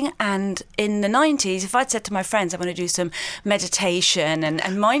self-soothing. And in the 90s, if I'd said to my friends, I want to do some meditation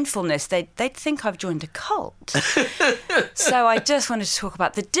and mindfulness, they'd think I've joined a cult. So I just wanted to talk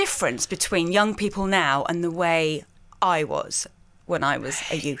about the difference between young people now and the way I was when I was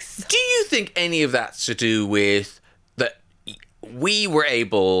a youth. Do you think any of that's to do with that we were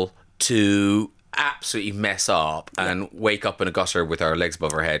able to absolutely mess up and wake up in a gutter with our legs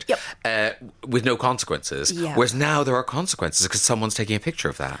above our head with no consequences, whereas now there are consequences because someone's taking a picture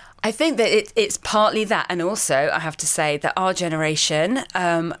of that? I think that it's partly that, and also I have to say that our generation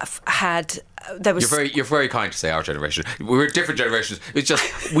had... You're very kind to say our generation. We were different generations. It's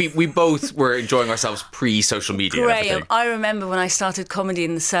just we both were enjoying ourselves pre-social media. Graham, I remember when I started comedy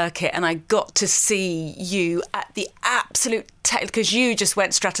in the circuit, and I got to see you at the absolute because you just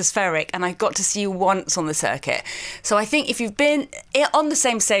went stratospheric, and I got to see you once on the circuit. So I think if you've been on the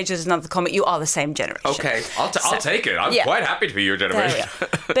same stage as another comic, you are the same generation. Okay, I'll take it. I'm quite happy to be your generation.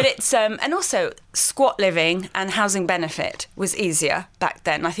 But it's and also squat living and housing benefit was easier back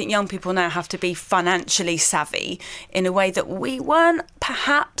then. I think young people now have to be financially savvy in a way that we weren't,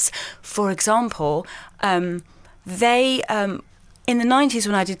 perhaps. For example, they in the 90s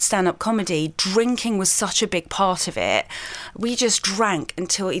when I did stand-up comedy, drinking was such a big part of it. We just drank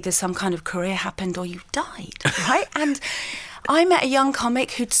until either some kind of career happened or you died, right? And I met a young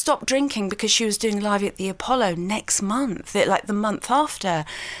comic who'd stopped drinking because she was doing Live at the Apollo next month, like the month after.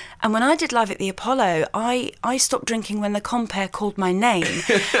 And when I did Live at the Apollo, I stopped drinking when the compere called my name.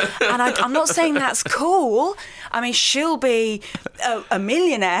 And I'm not saying that's cool. I mean, she'll be a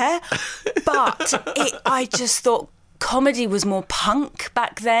millionaire. But I just thought comedy was more punk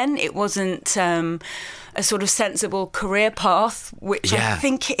back then. It wasn't a sort of sensible career path, which I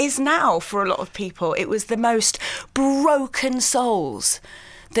think it is now for a lot of people. It was the most broken souls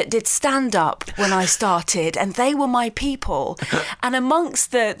that did stand-up when I started, and they were my people. And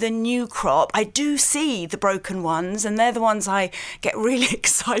amongst the new crop, I do see the broken ones, and they're the ones I get really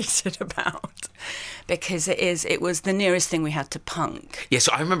excited about. Because it was the nearest thing we had to punk. Yeah,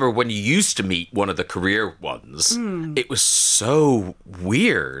 so I remember when you used to meet one of the career ones, it was so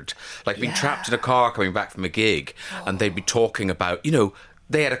weird. Like being trapped in a car coming back from a gig, and they'd be talking about,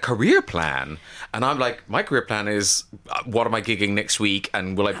 they had a career plan. And I'm like, my career plan is, what am I gigging next week?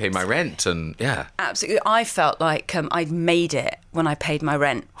 And will I pay my rent? And Absolutely. I felt like I'd made it when I paid my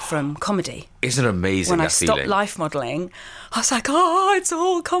rent from comedy. Isn't it amazing, when that I stopped feeling? life modelling, I was like, it's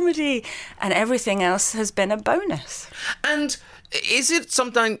all comedy. And everything else has been a bonus. And is it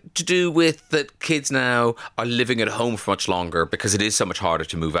something to do with that kids now are living at home for much longer because it is so much harder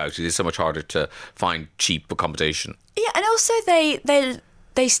to move out? It is so much harder to find cheap accommodation. Yeah, and also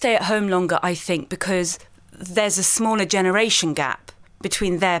they stay at home longer, I think, because there's a smaller generation gap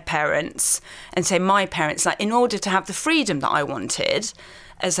between their parents and, say, my parents. Like, in order to have the freedom that I wanted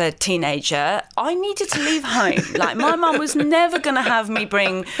as a teenager, I needed to leave home. Like, my mum was never going to have me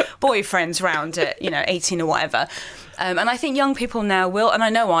bring boyfriends round at, 18 or whatever. And I think young people now will, and I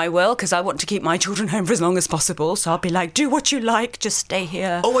know I will, because I want to keep my children home for as long as possible. So I'll be like, do what you like, just stay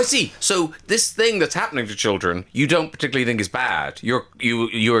here. Oh, I see. So this thing that's happening to children, you don't particularly think is bad.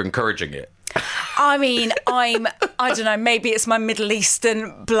 You're encouraging it. I mean, I don't know, maybe it's my Middle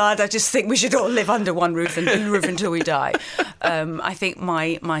Eastern blood. I just think we should all live under one roof until we die. I think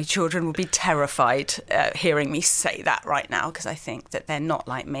my children will be terrified hearing me say that right now, because I think that they're not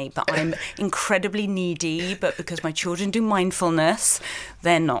like me. But I'm incredibly needy, but because my children do mindfulness,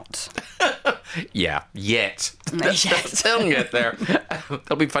 they're not. Yeah, yet. They'll get there.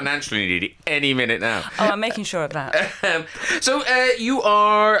 They'll be financially needy any minute now. Oh, I'm making sure of that. So you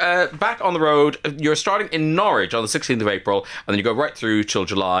are back on the road. You're starting in Norwich on the 16th of April, and then you go right through till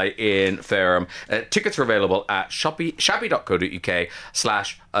July in Fareham. Tickets are available at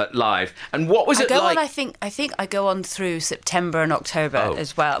shabby.co.uk/Norwich live. And what was it like? I think I go on through September and October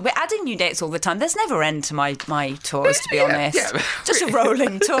as well. We're adding new dates all the time. There's never end to my tours, to be honest. Yeah. Just a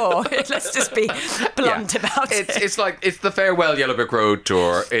rolling tour. Let's just be blunt about it. It's the farewell Yellow Brick Road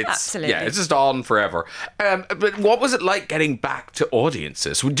tour. Absolutely. Yeah, it's just on forever. But what was it like getting back to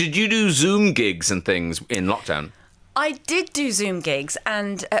audiences? Did you do Zoom gigs and things in lockdown? I did do Zoom gigs,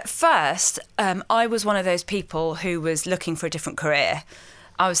 and at first I was one of those people who was looking for a different career.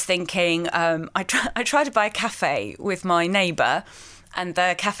 I was thinking, I tried to buy a cafe with my neighbour, and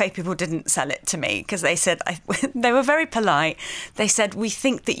the cafe people didn't sell it to me because they said, they were very polite. They said, we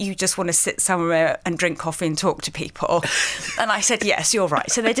think that you just want to sit somewhere and drink coffee and talk to people. And I said, yes, you're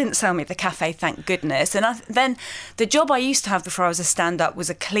right. So they didn't sell me the cafe, thank goodness. And then the job I used to have before I was a stand-up was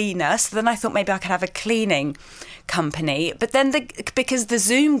a cleaner. So then I thought maybe I could have a cleaning company. But then because the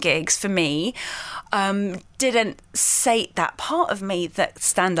Zoom gigs for me didn't sate that part of me that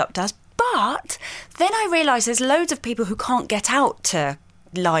stand-up does. But then I realised there's loads of people who can't get out to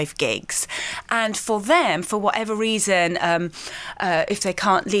live gigs. And for them, for whatever reason, if they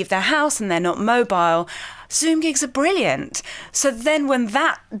can't leave their house and they're not mobile, Zoom gigs are brilliant. So then when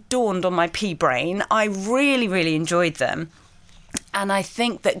that dawned on my pea brain, I really, really enjoyed them. And I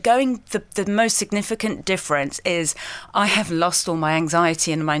think that the most significant difference is I have lost all my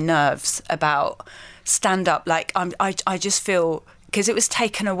anxiety and my nerves about stand-up. Like, I just feel... because it was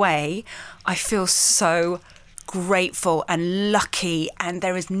taken away, I feel so grateful and lucky, and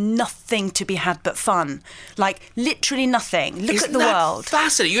there is nothing to be had but fun. Like, literally nothing. Look at the world.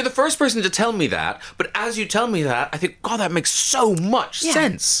 Fascinating. You're the first person to tell me that, but as you tell me that, I think, God, that makes so much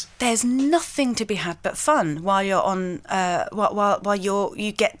sense. There's nothing to be had but fun while you're on, while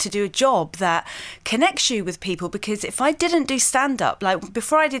you get to do a job that connects you with people. Because if I didn't do stand-up, like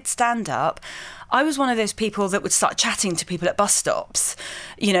before I did stand-up, I was one of those people that would start chatting to people at bus stops,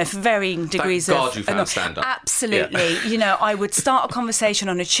 for varying degrees of... Thank God you found stand-up. Absolutely. Yeah. I would start a conversation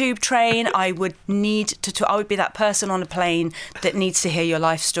on a tube train. I would need to... I would be that person on a plane that needs to hear your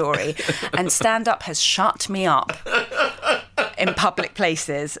life story. And stand-up has shut me up in public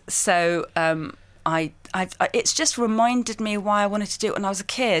places. So it's just reminded me why I wanted to do it when I was a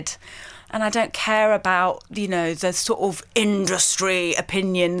kid. And I don't care about, the sort of industry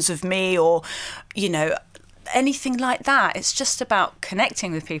opinions of me or, anything like that. It's just about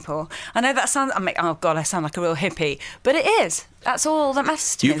connecting with people. I know that sounds... I sound like a real hippie. But it is. That's all that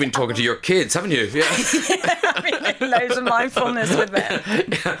matters to me. You've been talking to your kids, haven't you? Yeah. Loads of mindfulness with them.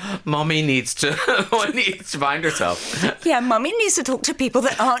 Yeah. Mummy needs to find herself. Yeah, Mummy needs to talk to people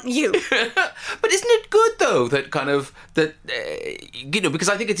that aren't you. But isn't it good, though, because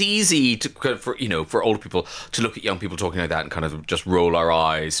I think it's easy to, for older people to look at young people talking like that and kind of just roll our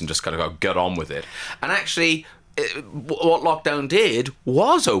eyes and just kind of go, get on with it. And actually... what lockdown did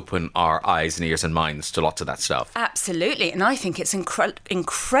was open our eyes and ears and minds to lots of that stuff. Absolutely. And I think it's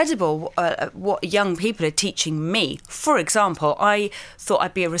incredible what young people are teaching me. For example, I thought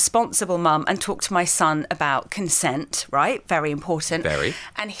I'd be a responsible mum and talk to my son about consent, right? Very important. Very.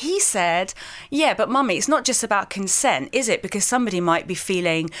 And he said, yeah, but mummy, it's not just about consent, is it? Because somebody might be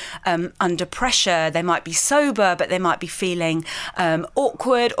feeling under pressure. They might be sober, but they might be feeling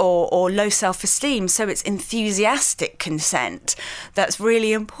awkward or low self-esteem. So it's enthusiastic consent that's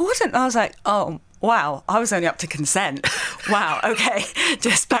really important. I was like, oh, wow, I was only up to consent. Wow, okay,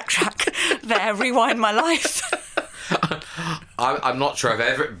 just backtrack there, rewind my life. I'm not sure I've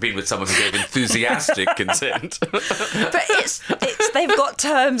ever been with someone who gave enthusiastic consent. But it's they've got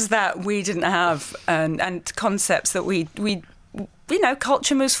terms that we didn't have and concepts that we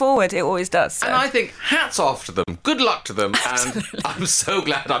culture moves forward. It always does. So. And I think hats off to them. Good luck to them. Absolutely. And I'm so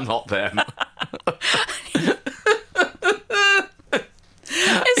glad I'm not them.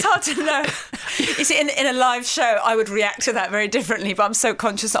 It's hard to know. You see, in a live show, I would react to that very differently, but I'm so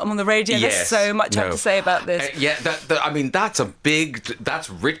conscious that I'm on the radio. Yes, there's so much I have to say about this.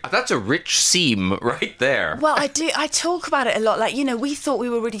 That's a rich seam right there. Well, I talk about it a lot. Like, we thought we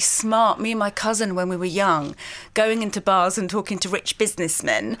were really smart, me and my cousin, when we were young, going into bars and talking to rich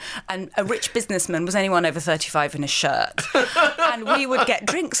businessmen. And a rich businessman was anyone over 35 in a shirt. And we would get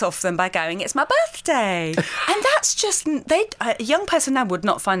drinks off them by going, it's my birthday. And that's just... a young person now would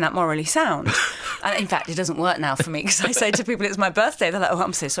not find that morally sound. And in fact, it doesn't work now for me because I say to people, it's my birthday. They're like, oh,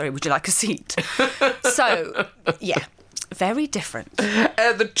 I'm so sorry. Would you like a seat? So, yeah. Very different.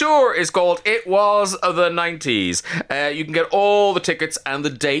 The tour is called It Was the 90s. You can get all the tickets and the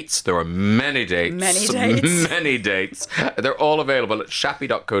dates. There are many dates. Many dates. They're all available at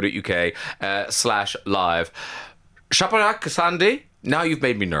shappy.co.uk/live. Shaparak, Khorsandi, now you've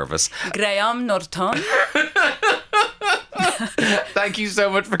made me nervous. Graham Norton. Thank you so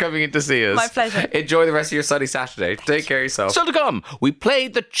much for coming in to see us. My pleasure. Enjoy the rest of your sunny Saturday. Take care of yourself. Still to come, we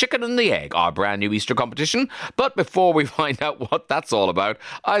played the chicken and the egg, our brand new Easter competition. But before we find out what that's all about,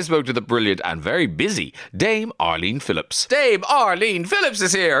 I spoke to the brilliant and very busy Dame Arlene Phillips. Dame Arlene Phillips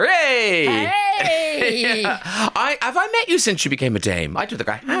is here. Hey! Hey! Have I met you since you became a dame? I don't think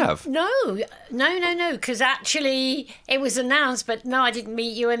I have. No, because actually it was announced, but no, I didn't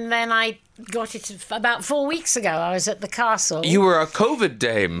meet you, and then I got it about 4 weeks ago. I was at the castle. You were a COVID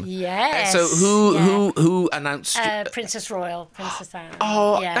dame. Yes. So who announced? Princess Royal, Princess Anne.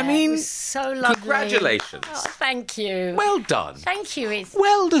 Oh, yeah, I mean, it was so lovely. Congratulations. Oh, thank you. Well done. Thank you. It's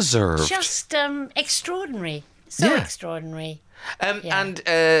Well deserved. just extraordinary. So extraordinary. And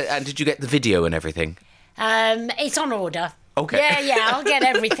did you get the video and everything? It's on order. Okay. Yeah, I'll get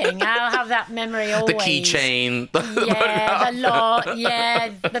everything. I'll have that memory always. The keychain. Yeah, the lot.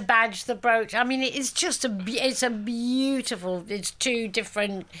 Yeah, the badge, the brooch. I mean, it's just it's a beautiful. It's 2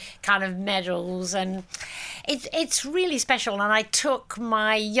 different kind of medals, and it's really special. And I took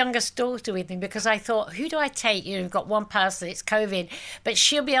my youngest daughter with me because I thought, who do I take? You know, we've got one person. It's COVID, but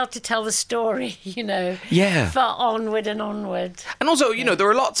she'll be able to tell the story. You know. Yeah. For onward and onward. And also, you know, there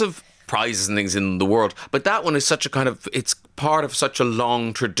are lots of prizes and things in the world, but that one is such a kind of, it's part of such a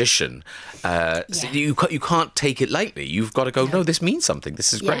long tradition. So you can't take it lightly. You've got to go, no, this means something.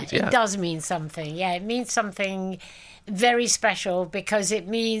 This is great. Yeah, it does mean something. Yeah, it means something very special because it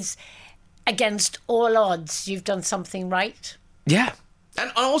means against all odds you've done something right. Yeah. And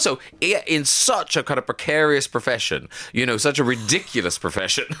also, in such a kind of precarious profession, you know, such a ridiculous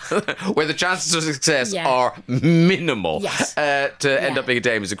profession, where the chances of success are minimal, to end up being a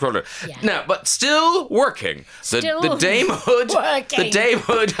dame is incredible. Yeah. Now, but still working. The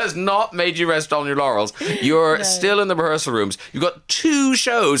damehood has not made you rest on your laurels. You're still in the rehearsal rooms. You've got 2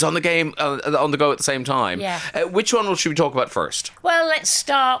 shows on the go at the same time. Yeah. Which one should we talk about first? Well, let's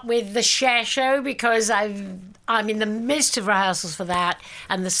start with the Cher show because I'm in the midst of rehearsals for that.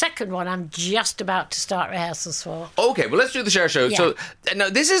 And the second one, I'm just about to start rehearsals for. Okay, well, let's do the Cher show. Yeah. So, now,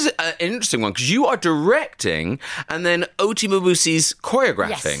 this is an interesting one, because you are directing and then Oti Mabussy's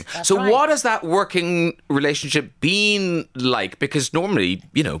choreographing. Yes, so right. What has that working relationship been like? Because normally,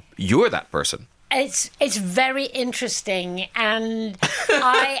 you know, you're that person. It's very interesting. And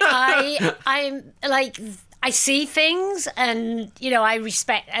I'm like... I see things and, you know, I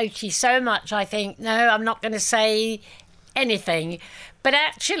respect Oti so much. I think, no, I'm not going to say anything. But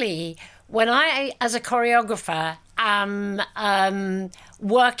actually, when I, as a choreographer, am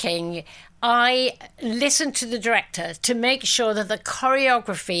working, I listen to the director to make sure that the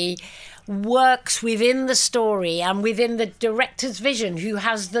choreography works within the story and within the director's vision, who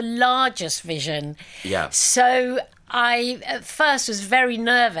has the largest vision. Yeah. So I, at first, was very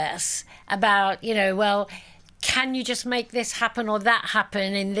nervous about, you know, well, can you just make this happen or that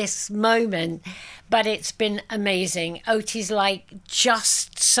happen in this moment? But it's been amazing. Oti's like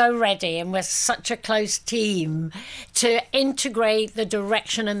just so ready, and we're such a close team to integrate the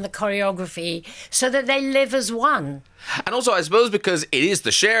direction and the choreography so that they live as one. And also, I suppose because it is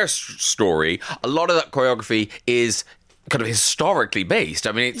the Cher story, a lot of that choreography is kind of historically based.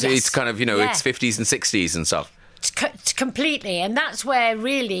 I mean, it's kind of, you know, it's 50s and 60s and stuff. Completely, and that's where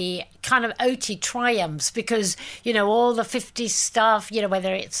really kind of Oti triumphs, because, you know, all the 50s stuff, you know,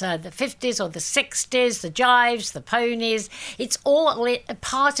 whether it's the 50s or the 60s, the jives, the ponies, it's all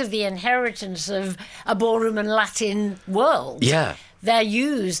part of the inheritance of a ballroom and Latin world. Yeah. They're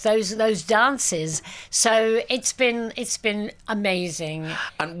used, those dances. So it's been amazing.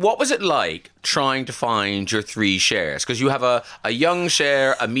 And what was it like trying to find your 3 Chers? Because you have a young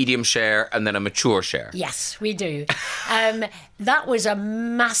Cher, a medium Cher, and then a mature Cher. Yes, we do. That was a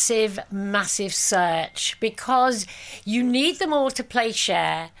massive, massive search, because you need them all to play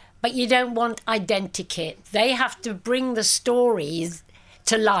Cher, but you don't want identikit. They have to bring the stories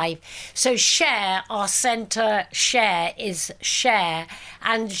to life. So Cher, our centre Cher, is Cher,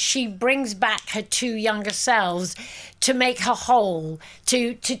 and she brings back her 2 younger selves to make her whole,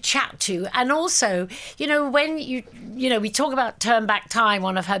 to chat to. And also, you know, when you know, we talk about Turn Back Time,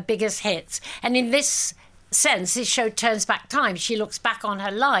 one of her biggest hits, and in this sense, this show turns back time. She looks back on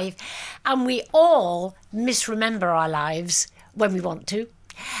her life, and we all misremember our lives when we want to.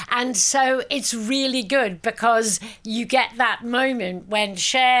 And so it's really good, because you get that moment when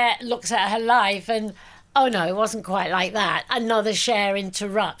Cher looks at her life and, oh no, it wasn't quite like that. Another Cher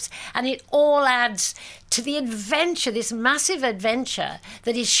interrupts. And it all adds to the adventure, this massive adventure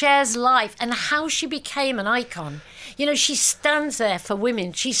that is Cher's life and how she became an icon. You know, she stands there for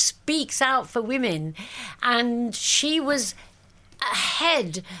women. She speaks out for women. And she was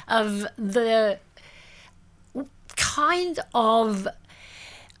ahead of the kind of,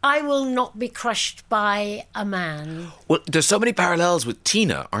 I will not be crushed by a man. Well, there's so many parallels with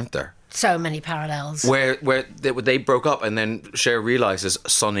Tina, aren't there? So many parallels. Where they broke up and then Cher realises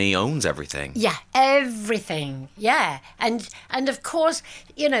Sonny owns everything. Yeah, everything. Yeah. And of course,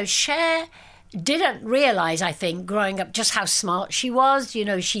 Cher didn't realise, I think, growing up just how smart she was.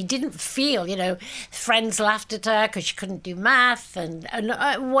 She didn't feel, friends laughed at her because she couldn't do math and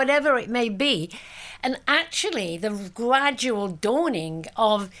whatever it may be. And actually, the gradual dawning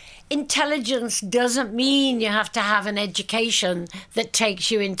of intelligence doesn't mean you have to have an education that takes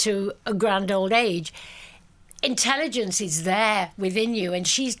you into a grand old age. Intelligence is there within you, and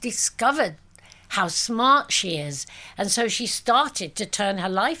she's discovered how smart she is. And so she started to turn her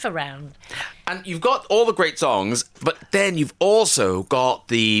life around. And you've got all the great songs, but then you've also got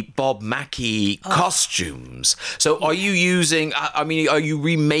the Bob Mackie costumes. So are you using, are you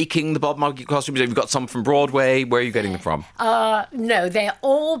remaking the Bob Mackie costumes? Have you got some from Broadway? Where are you getting them from? No, they're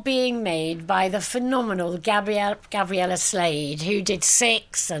all being made by the phenomenal Gabriella Slade, who did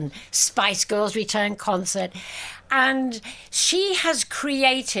Six and Spice Girls Return Concert. And she has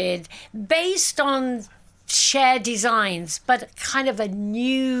created, based on Cher designs, but kind of a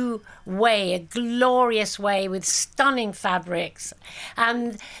new way, a glorious way with stunning fabrics.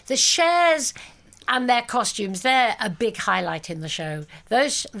 And the Chers and their costumes, they're a big highlight in the show.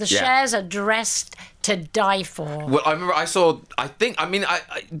 The Chers are dressed to die for. Well, I remember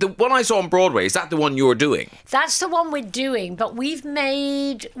the one I saw on Broadway, is that the one you're doing? That's the one we're doing, but we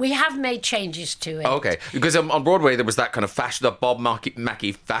have made changes to it. Okay, because on Broadway there was that kind of fashion, the Bob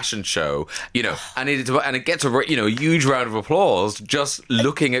Mackie fashion show, and it gets a huge round of applause just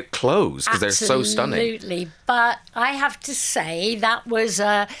looking at clothes because they're so stunning. Absolutely, but I have to say that was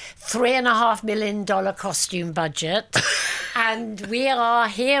a $3.5 million costume budget, and we are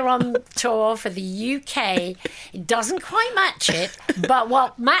here on tour for the UK. It doesn't quite match it, but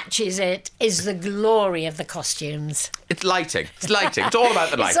what matches it is the glory of the costumes. It's lighting. It's all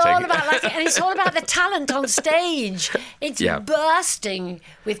about the lighting. It's all about lighting, and it's all about the talent on stage. It's bursting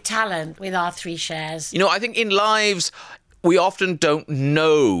with talent with our three Chers. I think in lives, we often don't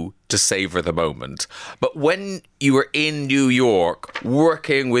know to savour the moment. But when you were in New York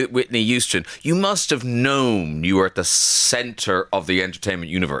working with Whitney Houston, you must have known you were at the centre of the entertainment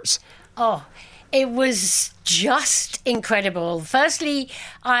universe. Oh, it was just incredible. Firstly,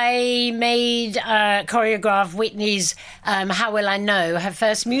 I choreographed Whitney's How Will I Know, her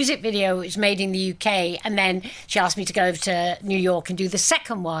first music video, which was made in the UK. And then she asked me to go over to New York and do the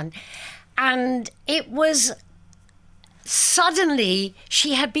second one. And it was... Suddenly,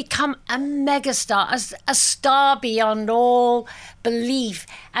 she had become a megastar, a star beyond all belief,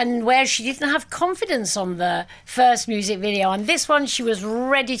 and where she didn't have confidence on the first music video. On this one, she was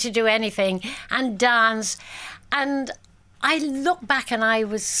ready to do anything and dance. And I look back and I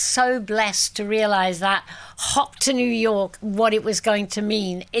was so blessed to realise that hop to New York, what it was going to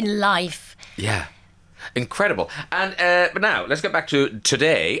mean in life. Yeah. Incredible. And but now let's get back to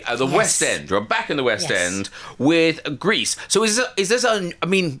today, the West End. We're back in the West End with Grease. So is this I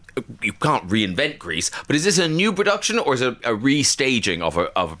mean, you can't reinvent Grease, but is this a new production or is it a restaging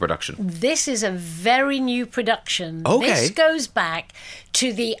of a production? This is a very new production. Okay. This goes back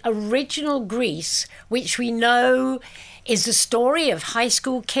to the original Grease, which we know is the story of high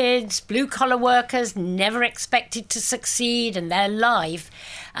school kids, blue-collar workers, never expected to succeed in their life,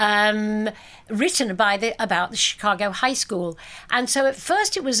 written about the Chicago high school. And so at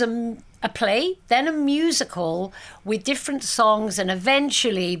first it was a play, then a musical with different songs, and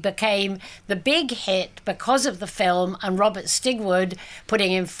eventually became the big hit because of the film and Robert Stigwood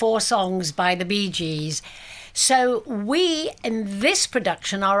putting in 4 songs by the Bee Gees. So we, in this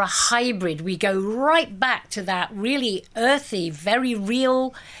production, are a hybrid. We go right back to that really earthy, very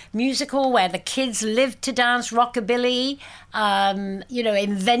real musical where the kids live to dance rockabilly,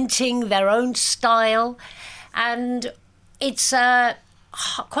 inventing their own style. And it's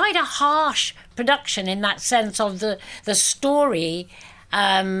quite a harsh production in that sense of the story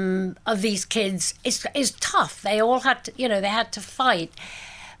of these kids is tough. They all had to, they had to fight.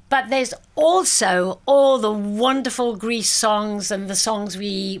 But there's also all the wonderful Grease songs and the songs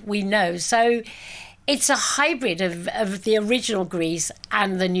we know. So it's a hybrid of the original Grease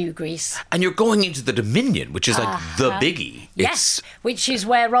and the new Grease. And you're going into the Dominion, which is like the biggie. Yes, which is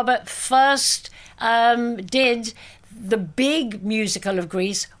where Robert first did the big musical of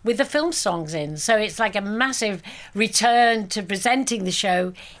Grease with the film songs in. So it's like a massive return to presenting the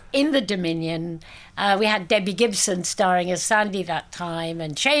show in the Dominion. We had Debbie Gibson starring as Sandy that time,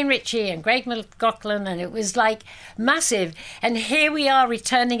 and Shane Ritchie and Greg McLaughlin, and it was like massive. And here we are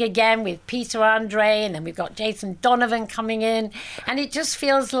returning again with Peter Andre, and then we've got Jason Donovan coming in, and it just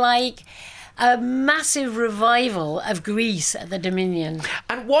feels like a massive revival of Grease at the Dominion.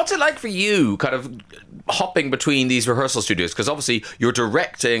 And what's it like for you, kind of hopping between these rehearsal studios? Because obviously you're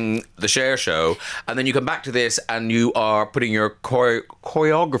directing the Cher show, and then you come back to this and you are putting your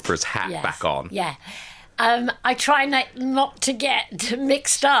choreographer's hat back on. Yeah. I try not to get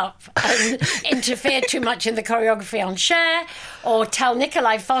mixed up and interfere too much in the choreography on Cher, or tell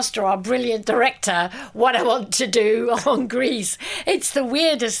Nikolai Foster, our brilliant director, what I want to do on Grease. It's the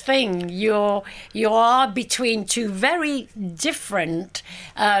weirdest thing. You are between two very different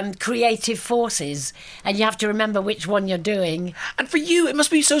creative forces, and you have to remember which one you're doing. And for you, it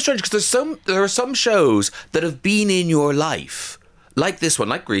must be so strange, because there are some shows that have been in your life, like this one,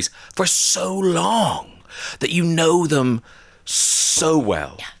 like Grease, for so long, that you know them so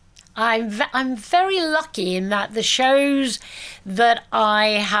well. Yeah. I'm very lucky in that the shows that I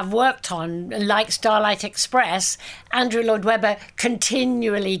have worked on, like Starlight Express, Andrew Lloyd Webber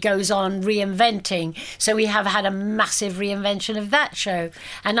continually goes on reinventing. So we have had a massive reinvention of that show.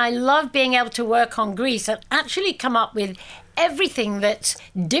 And I love being able to work on Grease and actually come up with everything that's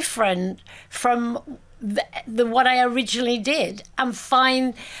different from the what I originally did, and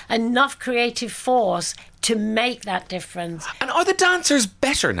find enough creative force to make that difference. And are the dancers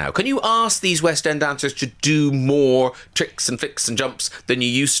better now? Can you ask these West End dancers to do more tricks and flicks and jumps than you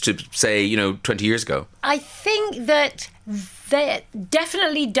used to, say, 20 years ago? I think that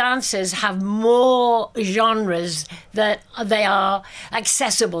definitely dancers have more genres that they are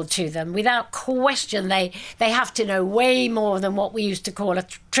accessible to them. Without question, they have to know way more than what we used to call a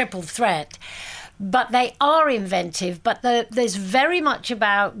triple threat. But they are inventive. But there's very much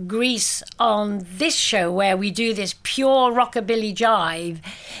about Grease on this show, where we do this pure rockabilly jive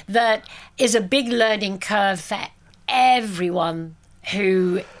that is a big learning curve for everyone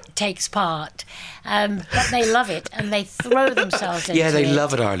who takes part. But they love it, and they throw themselves into it. Yeah, they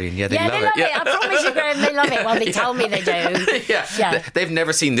love it, Arlene. Yeah, they love it. I promise you, Graham, they love it. Well, they tell me they do. Yeah. They've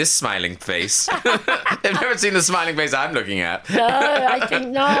never seen this smiling face. They've never seen the smiling face I'm looking at. No, I think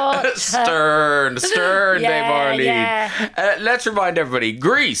not. Stern, Dave Arlene. Yeah. Let's remind everybody,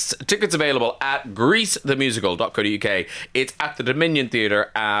 Grease, tickets available at greasethemusical.co.uk. It's at the Dominion Theatre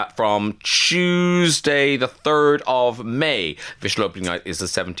from Tuesday, the 3rd of May. Official opening night is the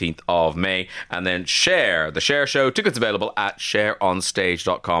 17th of May. And then Cher, the Cher Show, tickets available at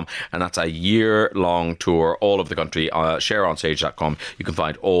ScherOnStage.com, and that's a year-long tour all over the country. ScherOnStage.com. You can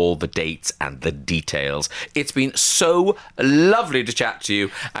find all the dates and the details. It's been so lovely to chat to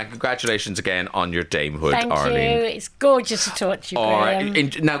you, and congratulations again on your damehood, Thank Arlene. you. It's gorgeous to talk to you, All Graham.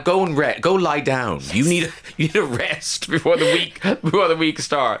 right, now go and go lie down. You need a rest before the week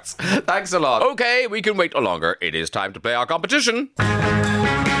starts. Thanks a lot. Okay, we can wait no longer. It is time to play our competition.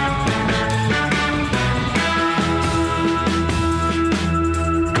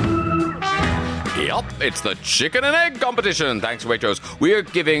 Yup, it's the chicken and egg competition. Thanks, Waitrose. We're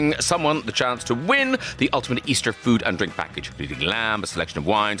giving someone the chance to win the ultimate Easter food and drink package, including lamb, a selection of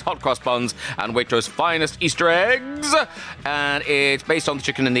wines, hot cross buns, and Waitrose's finest Easter eggs. And it's based on the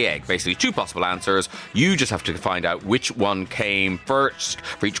chicken and the egg. Basically, 2 possible answers. You just have to find out which one came first.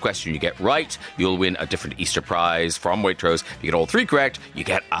 For each question you get right, you'll win a different Easter prize from Waitrose. If you get all 3 correct, you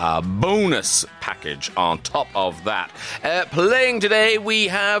get a bonus package on top of that. Playing today, we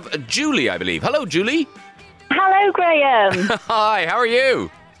have Julie, I believe. Hello, Julie. Hello, Graham. Hi, how are you?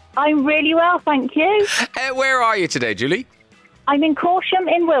 I'm really well, thank you. Where are you today, Julie? I'm in Corsham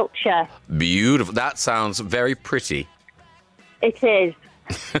in Wiltshire. Beautiful. That sounds very pretty. It is.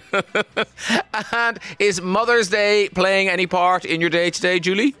 And is Mother's Day playing any part in your day today,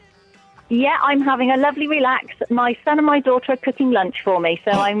 Julie? Yeah, I'm having a lovely relax. My son and my daughter are cooking lunch for me,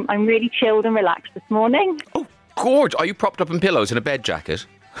 so I'm really chilled and relaxed this morning. Oh, gorgeous. Are you propped up in pillows in a bed jacket?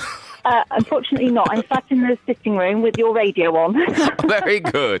 Unfortunately not. I'm sat in the sitting room with your radio on. Very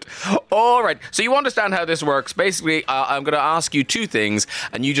good. All right. So you understand how this works. Basically, I'm going to ask you 2 things,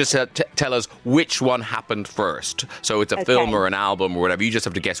 and you just have to tell us which one happened first. So it's a film or an album or whatever. You just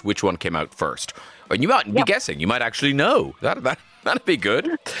have to guess which one came out first. And you might be guessing. You might actually know. That'd be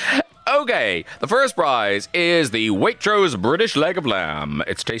good. Okay, the first prize is the Waitrose British Leg of Lamb.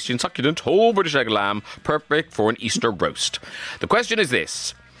 It's tasty and succulent, whole British leg of lamb, perfect for an Easter roast. The question is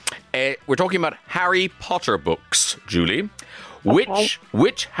this. We're talking about Harry Potter books, Julie. Okay.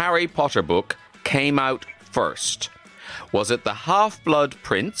 Which Harry Potter book came out first? Was it The Half-Blood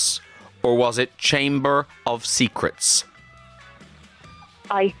Prince or was it Chamber of Secrets?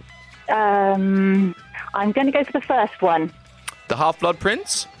 I'm going to go for the first one. The Half-Blood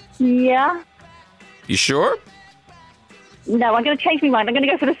Prince? Yeah. You sure? No, I'm going to change my mind. I'm going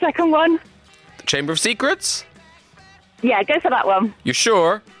to go for the second one. The Chamber of Secrets? Yeah, go for that one. You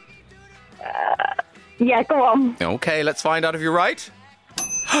sure? Yeah, go on. Okay, let's find out if you're right.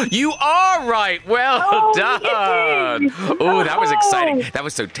 You are right. Well done. Oh, that was exciting. That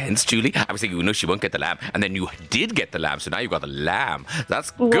was so tense, Julie. I was thinking, no, she won't get the lamb. And then you did get the lamb, so now you've got the lamb.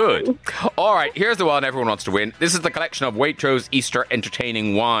 That's good. All right, here's the one everyone wants to win. This is the collection of Waitrose Easter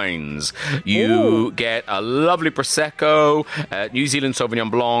entertaining wines. You get a lovely Prosecco, New Zealand Sauvignon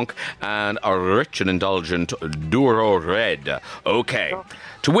Blanc, and a rich and indulgent Douro Red. Okay.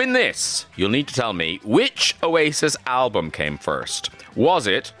 To win this, you'll need to tell me which Oasis album came first. Was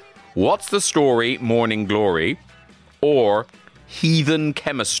it What's the Story, Morning Glory, or Heathen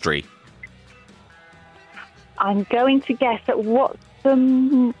Chemistry? I'm going to guess at what's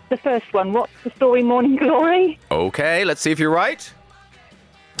the first one. What's the Story, Morning Glory? Okay, let's see if you're right.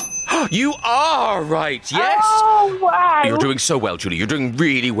 You are right, yes. Oh, wow. You're doing so well, Julie. You're doing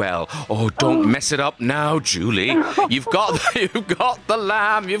really well. Oh, don't mess it up now, Julie. You've got the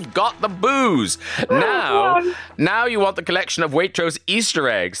lamb. You've got the booze. Now you want the collection of Waitrose Easter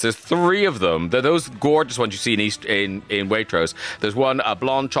eggs. There's 3 of them. They're those gorgeous ones you see in Waitrose. There's one, a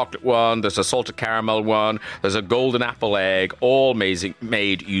blonde chocolate one. There's a salted caramel one. There's a golden apple egg, all made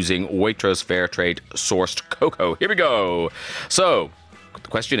using Waitrose Fairtrade sourced cocoa. Here we go. So, the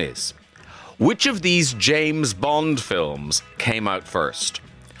question is, which of these James Bond films came out first?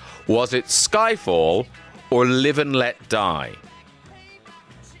 Was it Skyfall or Live and Let Die?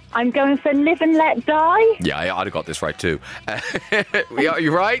 I'm going for Live and Let Die. Yeah, I'd have got this right too. Are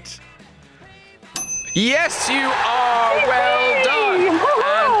you right? Yes, you are. Well done.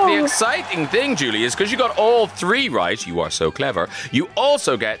 And the exciting thing, Julie, is because you got all 3 right, you are so clever, you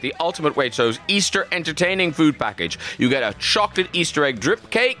also get the Ultimate Waitrose Easter Entertaining Food Package. You get a chocolate Easter egg drip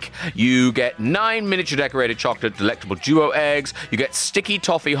cake, you get 9 miniature decorated chocolate delectable duo eggs, you get sticky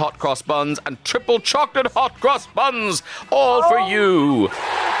toffee hot cross buns and triple chocolate hot cross buns, all for you.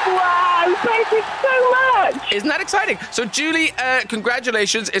 Wow, thank you so much. Isn't that exciting? So, Julie,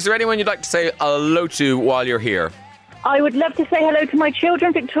 congratulations. Is there anyone you'd like to say hello to while you're here? I would love to say hello to my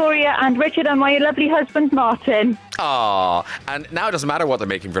children, Victoria and Richard, and my lovely husband, Martin. Ah, and now it doesn't matter what they're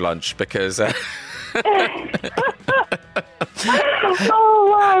making for lunch because...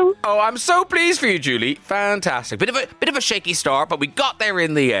 Oh, wow. Oh, I'm so pleased for you, Julie. Fantastic. Bit of a shaky start, but we got there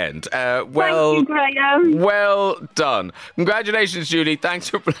in the end. Thank you, Graham. Well done. Congratulations, Julie. Thanks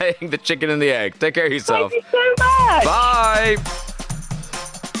for playing the chicken and the egg. Take care of yourself. Thank you so much. Bye.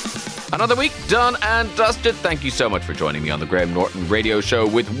 Another week done and dusted. Thank you so much for joining me on the Graham Norton Radio Show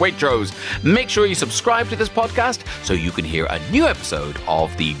with Waitrose. Make sure you subscribe to this podcast so you can hear a new episode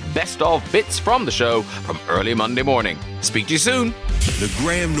of the best of bits from the show from early Monday morning. Speak to you soon. The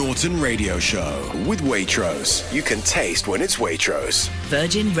Graham Norton Radio Show with Waitrose. You can taste when it's Waitrose.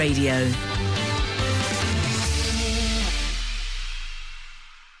 Virgin Radio.